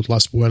film called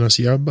Las Buenas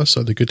Hierbas,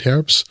 or The Good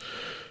Herbs,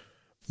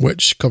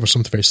 which covers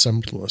something very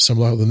similar.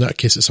 In that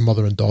case, it's a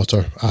mother and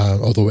daughter,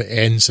 although it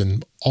ends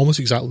in almost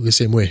exactly the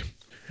same way,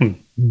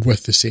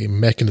 with the same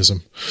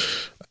mechanism.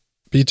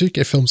 But you do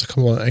get films that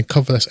come along and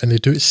cover this, and they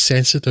do it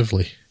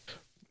sensitively.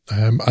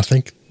 I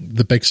think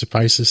the big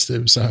surprise is that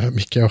it was a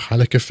Michael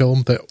Haneke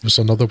film that was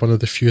another one of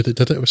the few that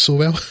did it so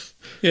well.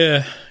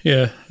 Yeah.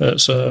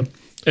 It's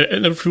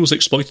It never feels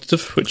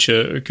exploitative, which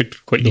it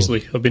could quite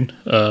easily have been,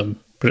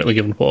 particularly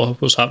given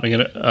what was happening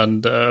in it.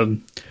 And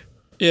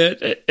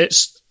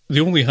it's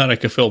the only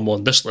Haneke film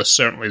on this list,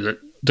 certainly,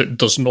 that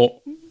does not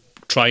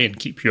try and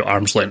keep you at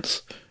arm's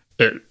length.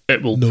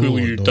 It will pull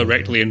you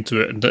directly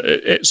into it, and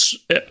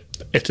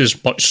it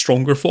is much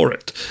stronger for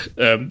it.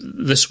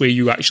 This way,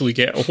 you actually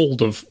get a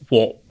hold of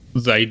what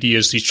the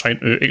ideas he's trying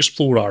to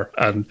explore are,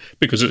 and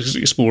because it's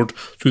explored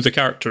through the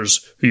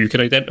characters who you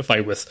can identify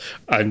with,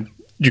 and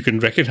you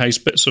can recognise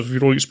bits of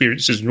your own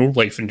experiences in your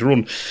life and your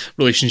own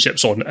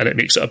relationships on, and it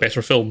makes it a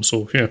better film.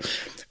 So, yeah,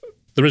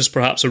 there is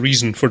perhaps a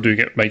reason for doing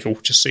it, Michael,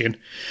 just saying.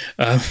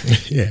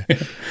 Yeah.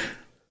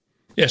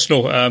 Yes,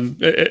 no,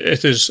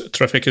 it is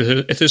terrific.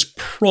 It is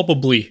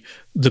probably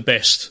the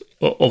best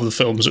of the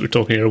films that we're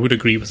talking here. I would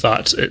agree with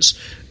that. It's,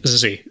 as I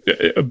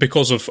say,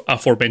 because of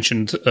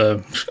aforementioned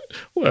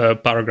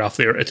paragraph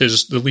there,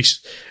 it's the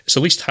least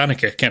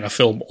Haneke kind of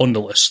film on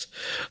the list.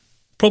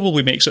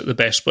 Probably makes it the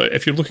best, but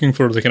if you're looking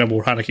for the kind of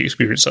more Haneke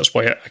experience, that's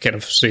why I kind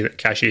of say that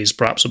Caché is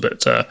perhaps a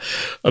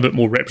bit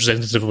more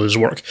representative of his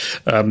work.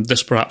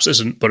 This perhaps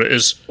isn't, but it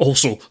is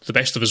also the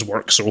best of his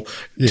work, so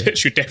it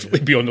should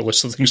definitely be on the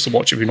list of things to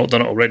watch if you've not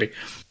done it already.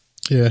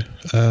 Yeah,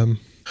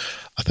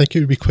 I think it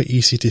would be quite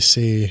easy to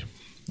say,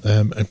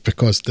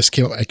 because this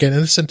came up again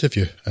in this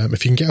interview,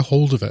 if you can get a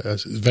hold of it,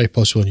 it's very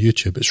possible on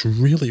YouTube. It's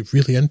really,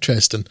 really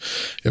interesting.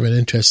 If you're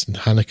interested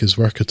in Haneke's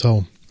work at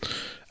all.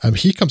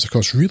 He comes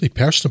across really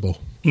personable.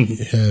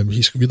 Mm-hmm.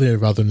 He's really a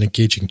rather an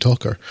engaging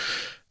talker.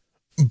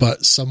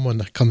 But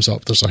someone comes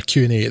up, there's a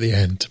Q&A at the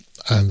end,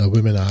 and a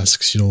woman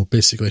asks,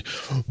 basically,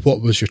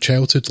 what was your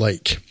childhood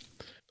like?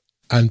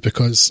 And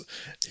because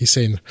he's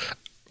saying,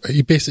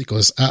 he basically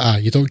goes,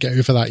 you don't get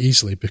over that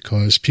easily,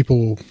 because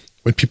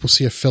when people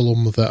see a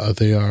film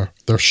that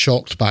they're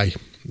shocked by,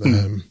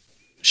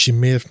 she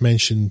may have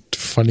mentioned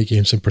Funny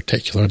Games in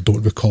particular, I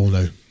don't recall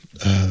now.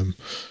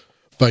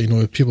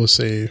 But, people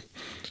say,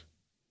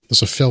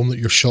 there's a film that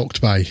you're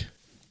shocked by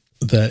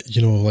that,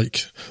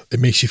 like, it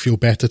makes you feel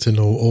better to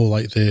know,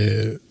 like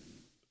the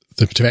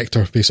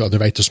director, basically, or the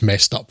writers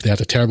messed up. They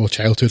had a terrible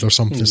childhood or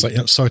something. It's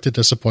like, sorry to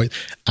disappoint.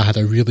 I had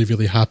a really,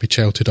 really happy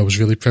childhood. I was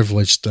really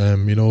privileged, I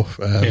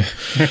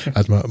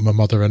had my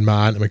mother and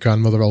my aunt and my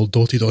grandmother all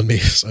doted on me,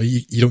 so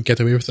you don't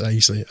get away with it that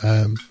easily.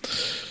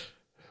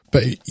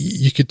 But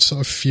you could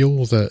sort of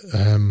feel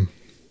that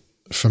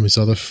from his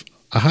other...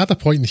 I had a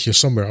point here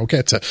somewhere, I'll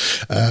get to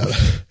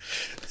it.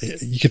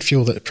 You could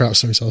feel that perhaps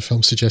some of his other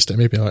films suggest that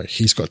maybe like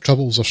he's got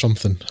troubles or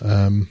something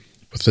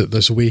with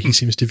this way he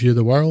seems to view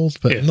the world,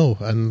 but no.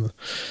 And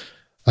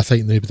I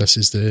think maybe this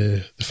is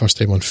the first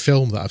time on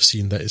film that I've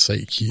seen that it's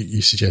like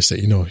you suggest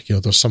that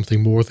there's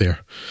something more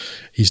there.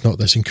 He's not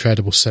this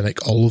incredible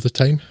cynic all of the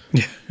time.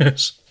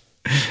 Yes,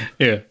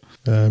 yeah.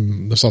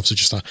 There's obviously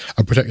just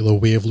a particular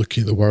way of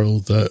looking at the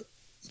world that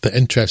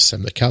interests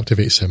him, that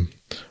captivates him.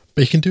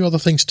 But he can do other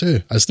things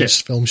too, as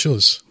this film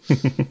shows.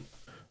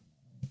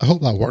 I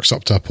hope that works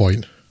up to a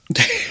point.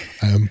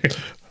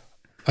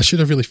 I should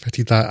have really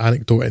fitted that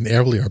anecdote in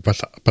earlier,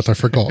 but I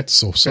forgot,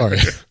 so sorry.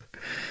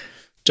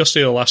 Just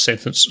say the last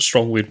sentence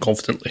strongly and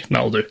confidently.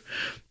 That'll do.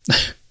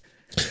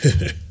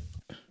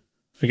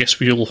 I guess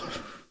we'll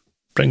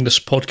bring this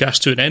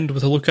podcast to an end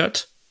with a look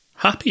at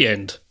Happy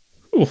End.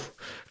 Oh,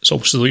 it's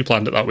obviously we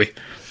planned it that way.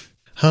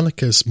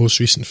 Haneke's most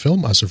recent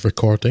film, as of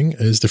recording,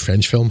 is the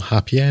French film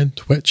Happy End,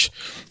 which,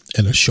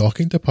 in a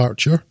shocking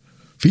departure,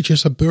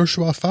 features a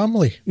bourgeois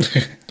family.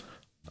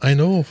 I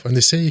know, and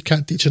they say you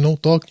can't teach an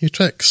old dog new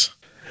tricks.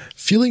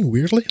 Feeling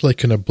weirdly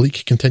like an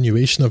oblique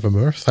continuation of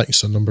Amour,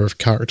 thanks to a number of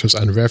characters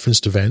and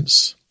referenced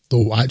events,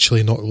 though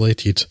actually not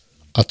related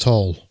at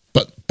all.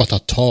 But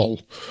at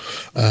all.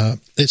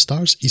 It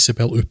stars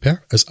Isabelle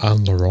Huppert as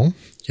Anne Laurent.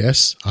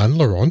 Yes, Anne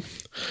Laurent.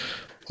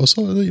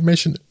 Also, I'd like to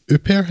mention,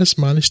 Huppert has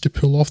managed to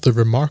pull off the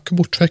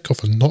remarkable trick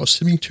of not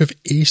seeming to have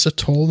aged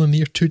at all in the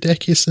near 2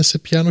 decades since a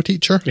piano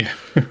teacher,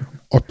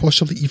 or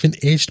possibly even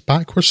aged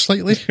backwards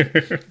slightly,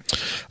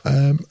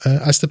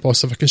 as the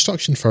boss of a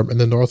construction firm in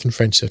the northern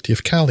French city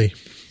of Calais.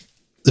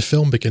 The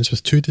film begins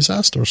with 2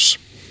 disasters.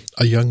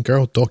 A young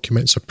girl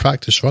documents a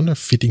practice run of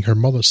feeding her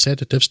mother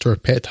sedatives to her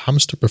pet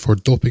hamster before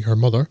doping her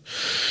mother,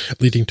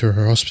 leading to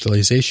her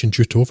hospitalisation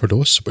due to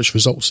overdose, which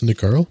results in the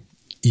girl,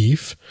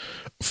 Yves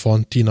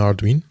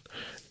Fontaine-Ardouin,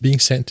 being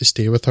sent to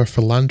stay with her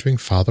philandering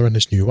father and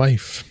his new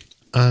wife,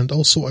 and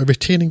also a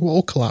retaining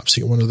wall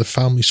collapsing at one of the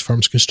family's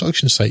firm's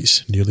construction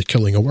sites, nearly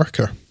killing a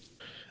worker.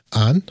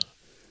 Anne,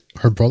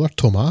 her brother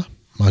Thomas,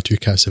 Mathieu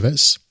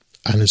Kassovitz,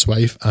 and his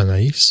wife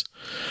Anaïs,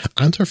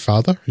 and her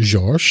father,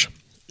 Georges,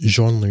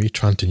 Jean-Louis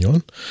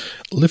Trintignant,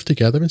 live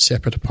together in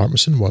separate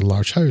apartments in one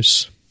large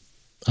house.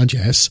 And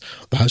yes,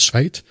 that's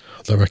right,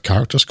 there are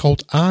characters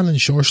called Anne and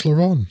Georges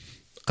Laurent,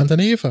 and an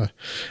Eva,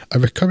 a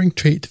recurring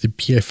trait the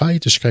BFI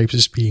describes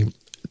as being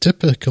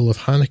typical of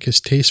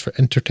Haneke's taste for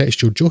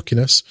intertextual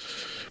jokiness,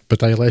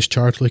 but I less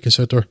charitably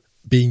consider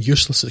being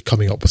useless at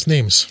coming up with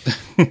names.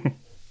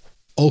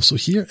 Also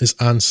here is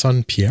Anne's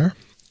son Pierre,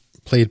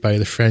 played by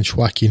the French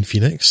Joaquin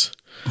Phoenix.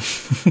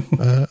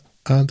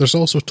 And there's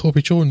also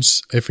Toby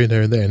Jones every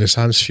now and then as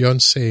Anne's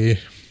fiancé.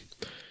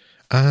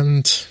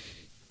 And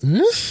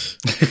that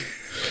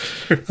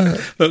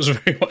was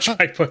very much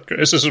my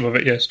criticism of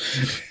it, yes.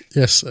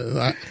 Yes,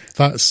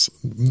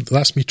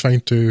 that's me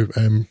trying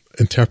to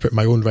interpret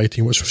my own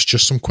writing, which was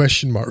just some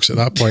question marks at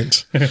that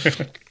point.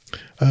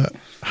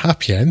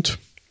 Happy End,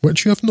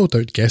 which you have no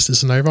doubt guessed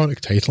is an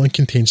ironic title and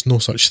contains no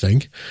such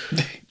thing,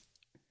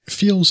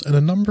 feels in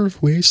a number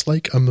of ways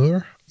like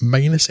Amour,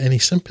 minus any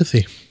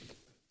sympathy.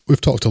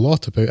 We've talked a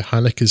lot about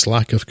Haneke's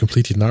lack of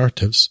completed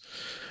narratives,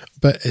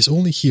 but it's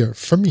only here,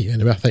 for me,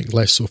 and I think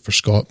less so for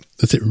Scott,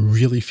 that it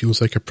really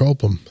feels like a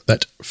problem,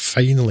 that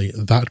finally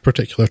that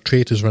particular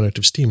trait has run out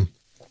of steam.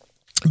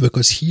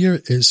 Because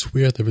here is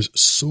where there is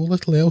so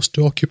little else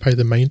to occupy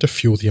the mind or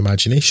fuel the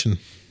imagination.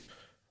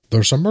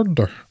 There's a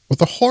murder,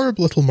 with a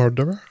horrible little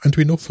murderer, and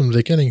we know from the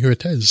beginning who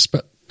it is,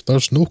 but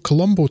there's no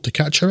Columbo to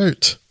catch her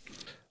out.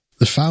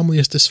 The family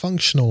is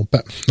dysfunctional,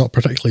 but not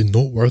particularly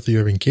noteworthy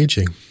or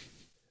engaging.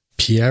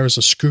 Pierre is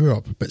a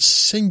screw-up, but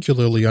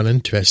singularly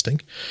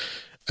uninteresting,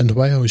 and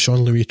while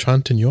Jean-Louis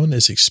Trintignant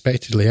is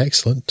expectedly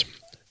excellent,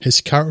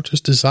 his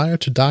character's desire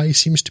to die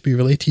seems to be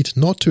related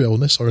not to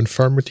illness or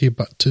infirmity,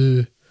 but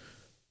to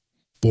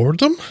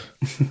boredom?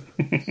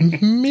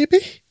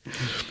 Maybe?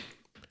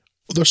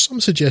 There's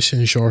some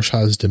suggestion Georges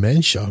has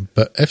dementia,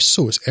 but if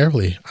so, it's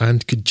early,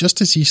 and could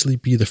just as easily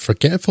be the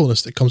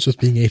forgetfulness that comes with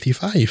being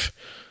 85.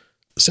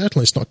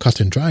 Certainly it's not cut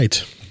and dried.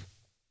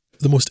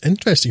 The most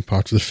interesting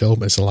part of the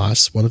film is,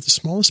 alas, one of the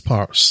smallest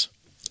parts,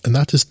 and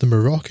that is the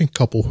Moroccan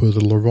couple who are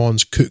the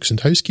Laurents cooks and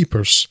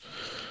housekeepers.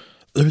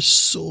 There is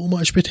so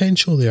much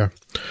potential there,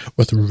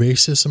 with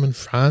racism in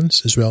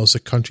France as well as the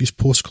country's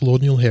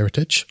post-colonial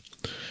heritage,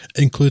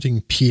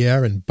 including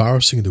Pierre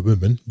embarrassing the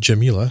woman,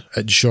 Jamila,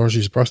 at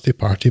Georges' birthday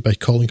party by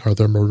calling her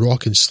their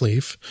Moroccan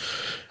slave,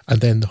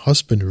 and then the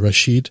husband,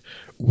 Rashid,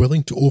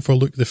 willing to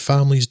overlook the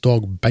family's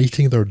dog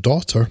biting their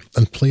daughter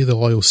and play the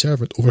loyal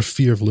servant over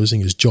fear of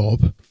losing his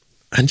job.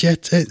 And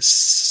yet it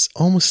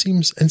almost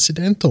seems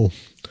incidental.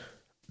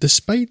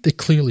 Despite the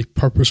clearly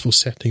purposeful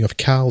setting of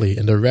Cali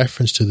and a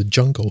reference to the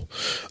jungle,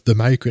 the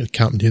migrant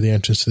camp near the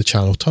entrance to the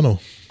Channel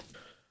Tunnel.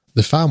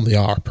 The family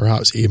are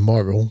perhaps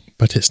amoral,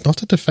 but it's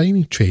not a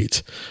defining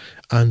trait,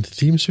 and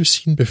themes we've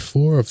seen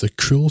before of the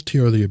cruelty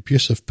or the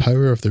abuse of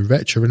power of the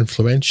rich or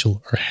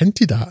influential are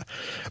hinted at,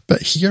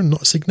 but here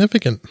not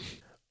significant.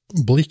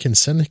 Bleak and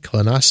cynical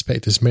an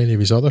aspect as many of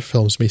his other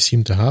films may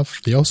seem to have,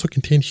 they also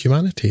contain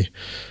humanity,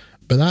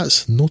 but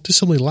that's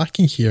noticeably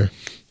lacking here,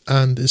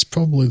 and is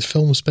probably the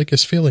film's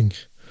biggest failing.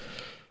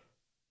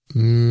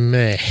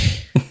 Meh.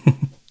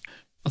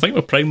 I think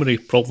the primary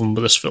problem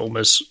with this film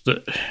is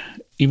that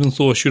even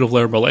though I should have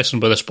learned my lesson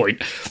by this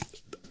point,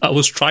 I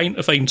was trying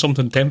to find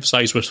something to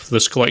emphasise with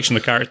this collection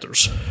of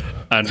characters,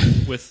 and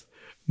with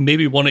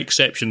maybe one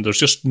exception, there's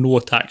just no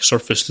attack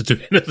surface to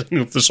do anything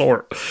of the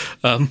sort.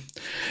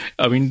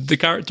 I mean, the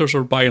characters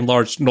are by and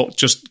large not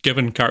just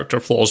given character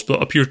flaws,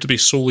 but appear to be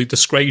solely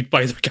described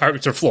by their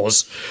character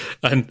flaws,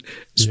 and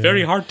it's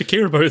very hard to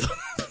care about them.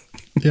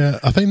 Yeah,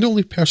 I think the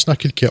only person I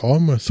could get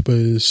on with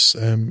was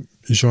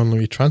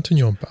Jean-Louis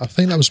Trintignant, but I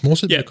think that was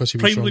mostly because he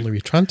was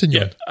Jean-Louis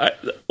Trintignant. Yeah,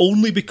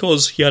 only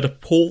because he had a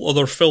whole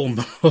other film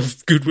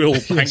of goodwill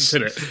banked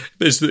in it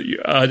is that you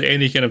had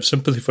any kind of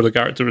sympathy for the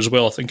character as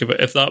well. I think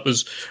if that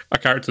was a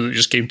character that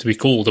just came to be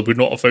cold, I would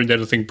not have found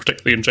anything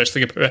particularly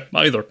interesting about him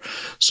either.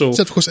 So,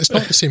 of course, it's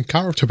not the same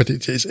character, but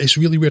it's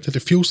really weird that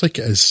it feels like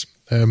it is.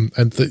 And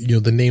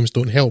the names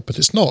don't help, but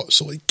it's not.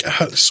 So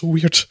it's so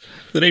weird.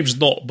 The name's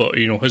not, but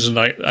his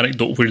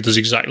anecdote where he does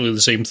exactly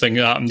the same thing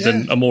happened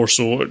in a more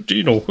so.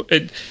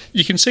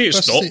 You can say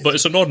it's not, but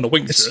it's a nod and a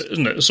wink to it,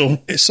 isn't it? So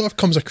it sort of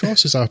comes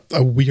across as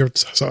a weird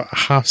sort of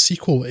half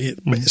sequel.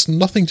 It's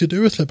nothing to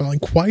do with it, but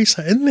like, why is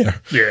it in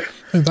there? Yeah,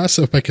 and that's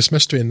the biggest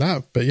mystery in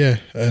that. But yeah.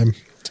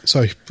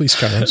 Sorry, please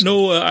carry on.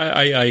 No,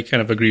 I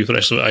kind of agree with the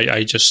rest of it.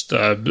 I just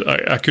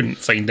I couldn't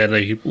find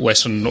any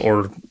lesson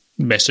or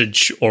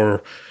message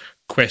or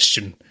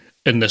question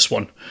in this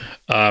one.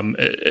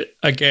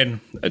 Again,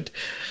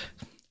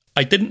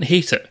 I didn't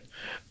hate it.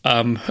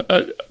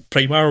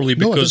 Primarily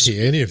because I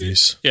didn't hate any of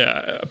these.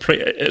 Yeah,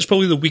 it's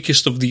probably the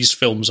weakest of these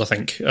films, I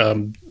think.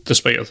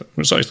 Despite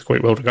it's actually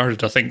quite well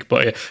regarded, I think.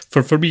 But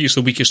for me, it's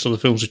the weakest of the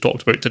films we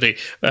talked about today.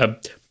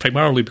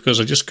 Primarily because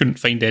I just couldn't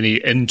find any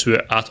into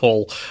it at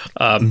all.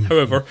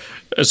 However,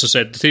 as I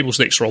said, the table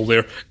stakes are all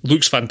there.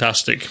 Looks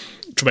fantastic,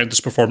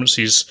 tremendous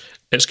performances.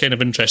 It's kind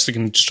of interesting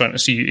and just trying to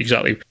see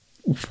exactly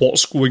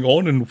what's going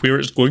on and where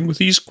it's going with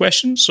these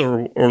questions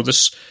or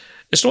this.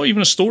 It's not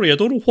even a story. I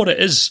don't know what it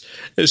is.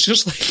 It's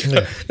just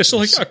like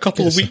it's a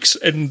couple of weeks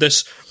in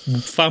this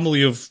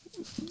family of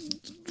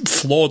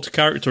flawed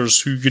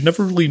characters who you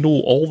never really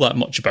know all that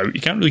much about.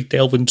 You can't really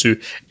delve into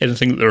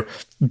anything that they're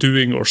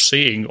doing or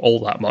saying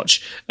all that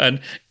much, and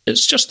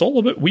it's just all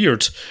a bit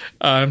weird.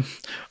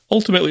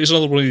 Ultimately, it's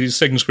another one of these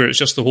things where it's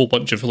just a whole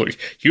bunch of, look,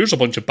 here's a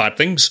bunch of bad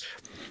things.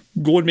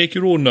 Go and make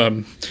your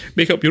own,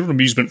 make up your own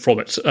amusement from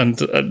it. And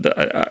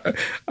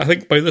I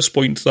think by this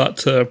point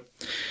that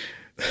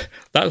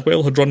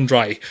well had run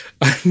dry,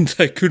 and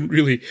I couldn't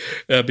really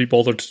be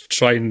bothered to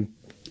try and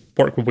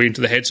work my way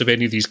into the heads of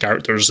any of these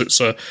characters. It's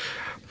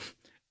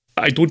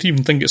I don't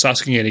even think it's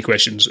asking any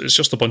questions. It's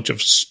just a bunch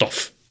of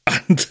stuff.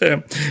 And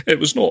it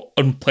was not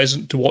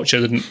unpleasant to watch. I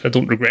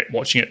don't regret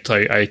watching it.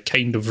 I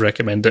kind of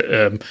recommend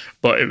it,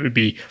 but it would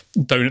be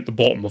down at the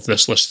bottom of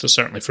this list,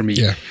 certainly for me.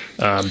 Yeah,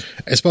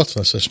 it's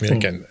bottom of this list.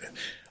 Again,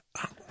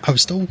 I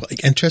was still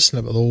interested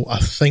in it, though. I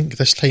think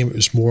this time it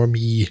was more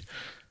me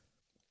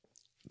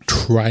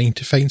trying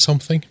to find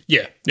something.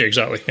 Yeah,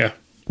 exactly. Yeah.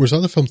 Whereas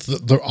other films,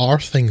 there are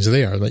things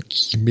there,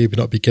 like you maybe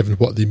not be given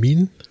what they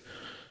mean,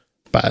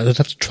 but I'd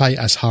have to try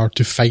as hard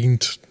to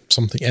find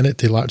something in it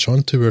to latch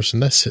onto. Whereas in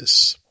this,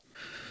 it's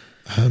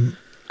and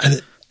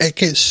it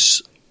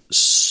gets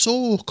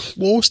so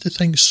close to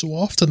things so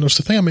often. There's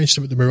the thing I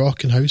mentioned about the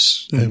Moroccan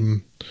house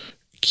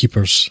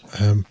keepers,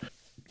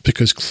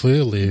 because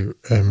clearly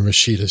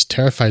Rashid is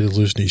terrified of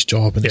losing his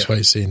job, and that's why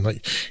he's saying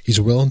like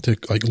he's willing to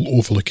like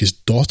overlook his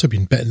daughter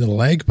being bitten in the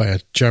leg by a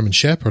German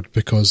Shepherd,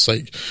 because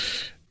like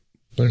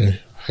I don't know,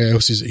 how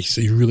else is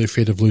he's really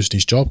afraid of losing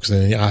his job, because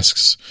then he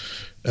asks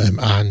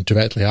Anne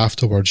directly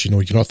afterwards,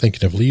 you're not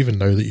thinking of leaving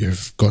now that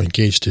you've got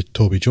engaged to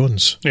Toby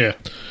Jones. Yeah.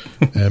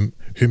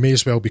 Who may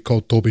as well be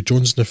called Toby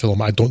Jones in the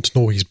film. I don't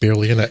know, he's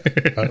barely in it.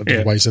 I don't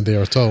know why he's in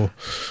there at all.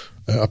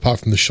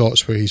 Apart from the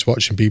shots where he's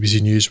watching BBC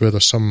News where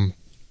there's some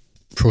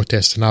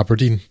protest in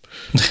Aberdeen.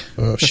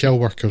 Shell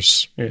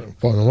workers. I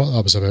don't know what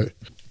that was about.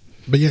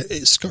 But yeah,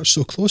 it skirts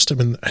so close to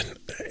him, and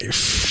it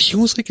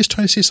feels like he's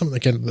trying to say something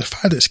again. The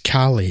fact that it's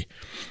Cali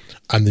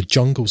and the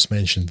jungle's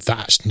mentioned,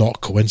 that's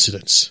not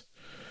coincidence.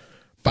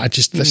 But I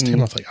just, this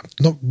time, I'm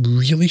not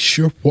really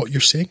sure what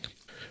you're saying.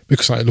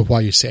 Because I don't know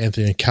why you say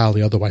anything in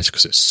Cali otherwise,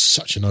 because it's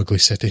such an ugly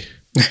city.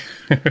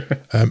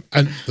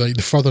 And like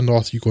the further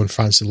north you go in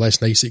France, the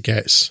less nice it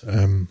gets.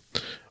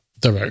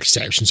 There are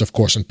exceptions, of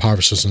course, and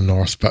Paris is in the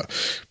north, but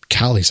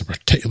Cali's a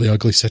particularly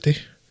ugly city.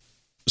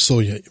 So,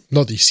 yeah,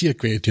 not that you see a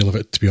great deal of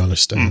it, to be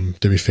honest,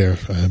 to be fair.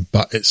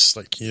 But it's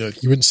like, you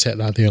wouldn't set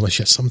that there unless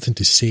you had something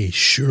to say,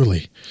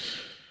 surely.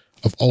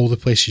 Of all the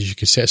places you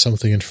could set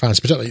something in France,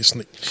 particularly, it's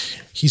like,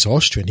 he's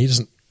Austrian, he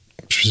doesn't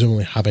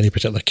presumably have any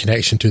particular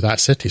connection to that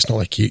city. It's not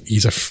like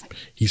he's a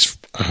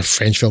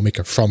French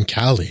filmmaker from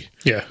Cali.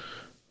 Yeah.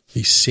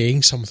 He's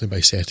saying something by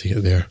setting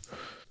it there,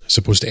 as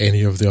opposed to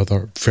any of the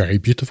other very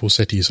beautiful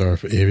cities or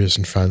areas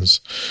in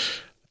France.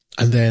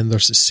 And then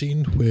there's a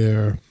scene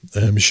where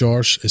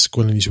Georges is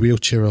going in his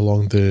wheelchair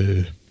along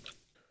the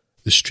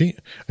street,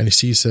 and he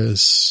sees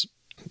this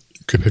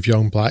group of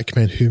young black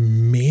men who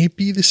may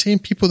be the same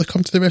people that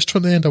come to the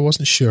restaurant at the end. I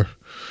wasn't sure.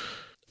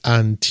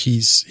 And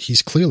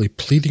he's clearly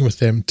pleading with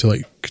them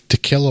to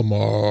kill him,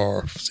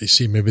 or you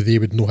see maybe they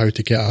would know how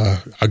to get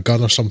a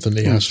gun or something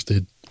they ask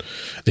the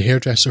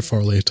hairdresser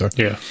for later.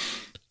 Yeah.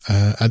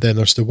 And then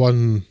there's the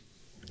one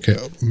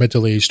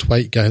middle-aged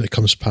white guy that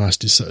comes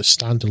past. He's sort of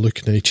standing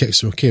looking, and he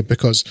checks him okay,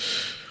 because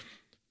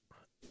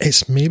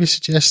it's maybe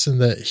suggesting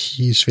that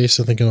he's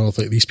facing thinking, oh,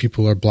 like these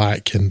people are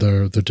black and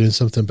they're doing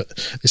something. But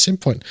at the same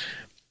point,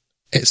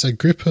 it's a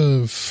group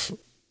of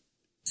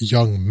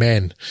young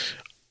men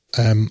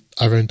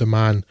around a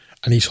man,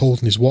 and he's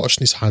holding his watch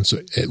in his hand, so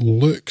it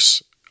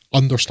looks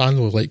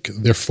understandably like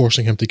they're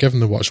forcing him to give him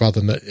the watch, rather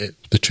than that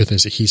the truth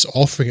is that he's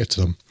offering it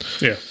to them.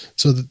 Yeah.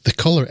 So the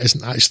colour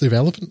isn't actually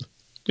relevant.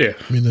 Yeah.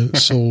 I mean,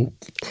 so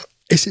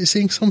is it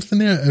saying something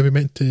there? Are we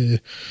meant to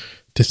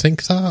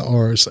think that,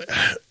 or is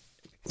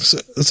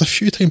there's a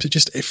few times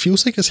it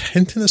feels like it's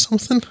hinting at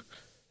something,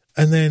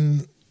 and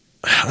then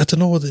I don't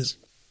know what it is.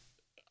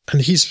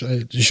 And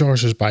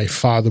Georges is by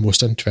far the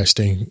most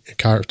interesting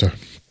character.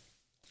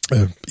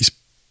 He's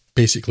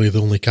basically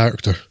the only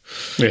character,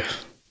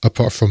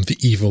 apart from the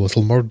evil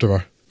little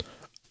murderer.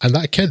 And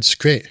that kid's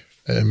great.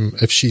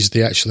 If she's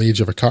the actual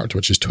age of her character,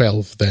 which is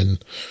 12, then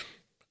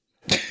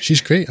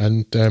she's great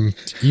and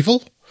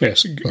evil.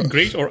 Yes,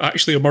 great, or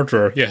actually a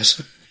murderer.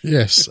 Yes,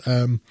 yes.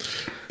 But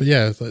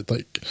yeah,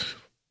 like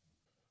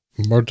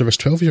murderous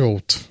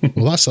 12-year-old.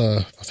 Well, that's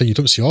a thing you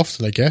don't see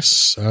often, I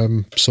guess.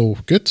 So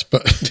good,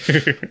 but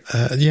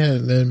yeah.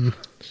 Then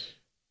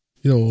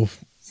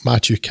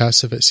Matthew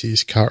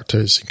Kassavitz's character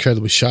is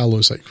incredibly shallow.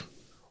 It's like,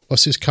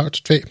 what's his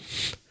character trait?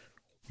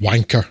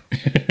 Wanker.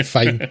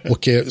 Fine.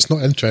 Okay, it's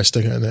not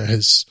interesting. And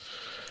his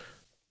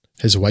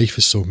wife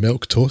is so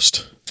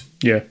milquetoast.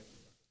 Yeah.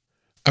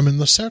 I mean,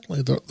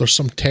 there's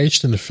some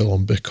tension in the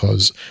film,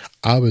 because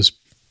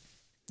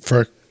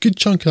for a good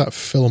chunk of that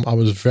film, I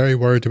was very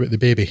worried about the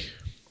baby.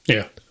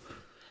 Yeah.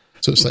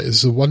 So it's like,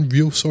 it's the one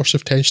real source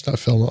of tension in that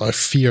film. I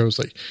fear, I was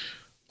like,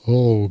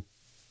 oh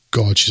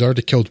God, she's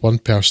already killed one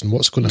person.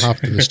 What's going to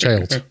happen to this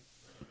child?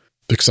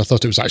 Because I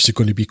thought it was actually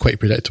going to be quite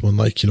predictable, and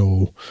like,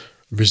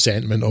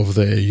 resentment of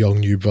the young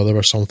new brother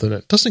or something.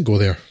 It doesn't go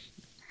there.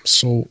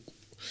 So,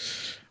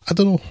 I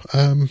don't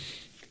know.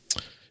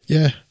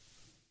 Yeah.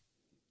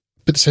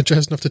 But it's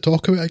interesting enough to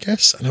talk about, I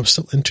guess. And I'm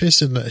still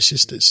interested in it.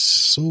 It's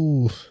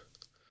so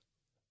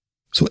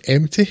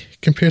empty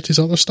compared to his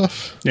other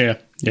stuff. Yeah,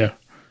 yeah.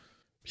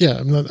 Yeah,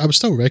 I mean, I would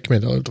still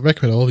recommend it. I would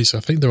recommend all these.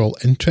 I think they're all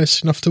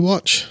interesting enough to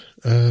watch.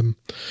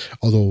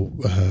 Although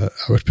I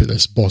would put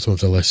this bottom of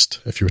the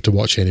list if you were to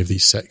watch any of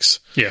these 6.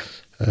 Yeah.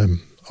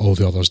 All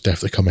the others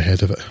definitely come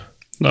ahead of it.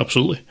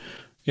 Absolutely.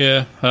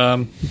 Yeah,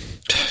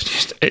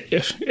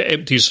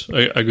 empty's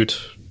a good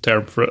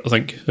term for it, I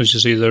think. As you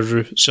say,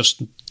 there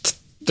just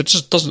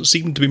doesn't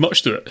seem to be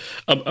much to it.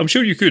 I'm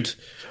sure you could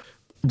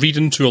read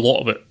into a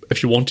lot of it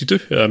if you wanted to.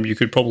 You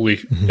could probably...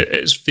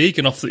 It's vague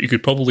enough that you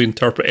could probably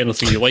interpret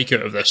anything you like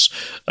out of this,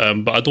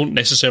 but I don't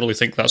necessarily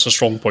think that's a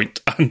strong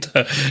point. And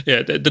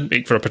it didn't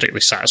make for a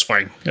particularly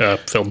satisfying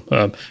film.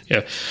 No,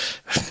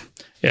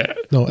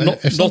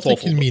 not if something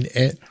awful. can mean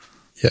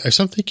if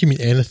something can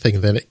mean anything,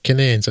 then it kind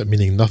of ends up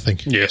meaning nothing.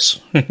 Yes.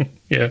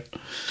 Yeah.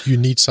 You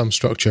need some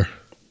structure.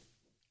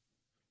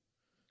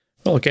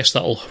 Well, I guess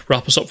that'll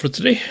wrap us up for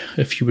today.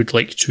 If you would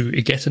like to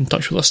get in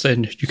touch with us,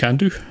 then you can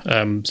do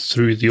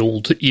through the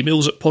old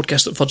emails at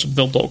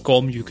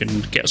podcast@fudsonfilm.com. You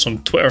can get us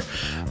on Twitter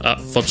at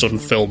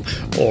fudsonfilm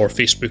or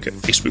Facebook at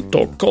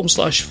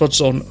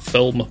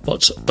facebook.com/fudsonfilm.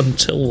 But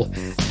until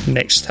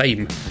next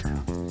time,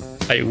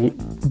 I will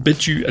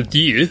bid you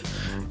adieu,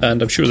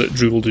 and I'm sure that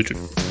Drew will do too.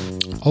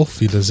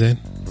 Auf Wiedersehen.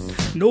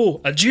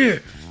 No, adieu.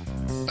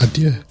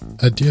 Adieu.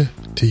 Adieu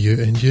to you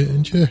and you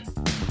and you.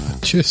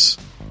 Tschüss.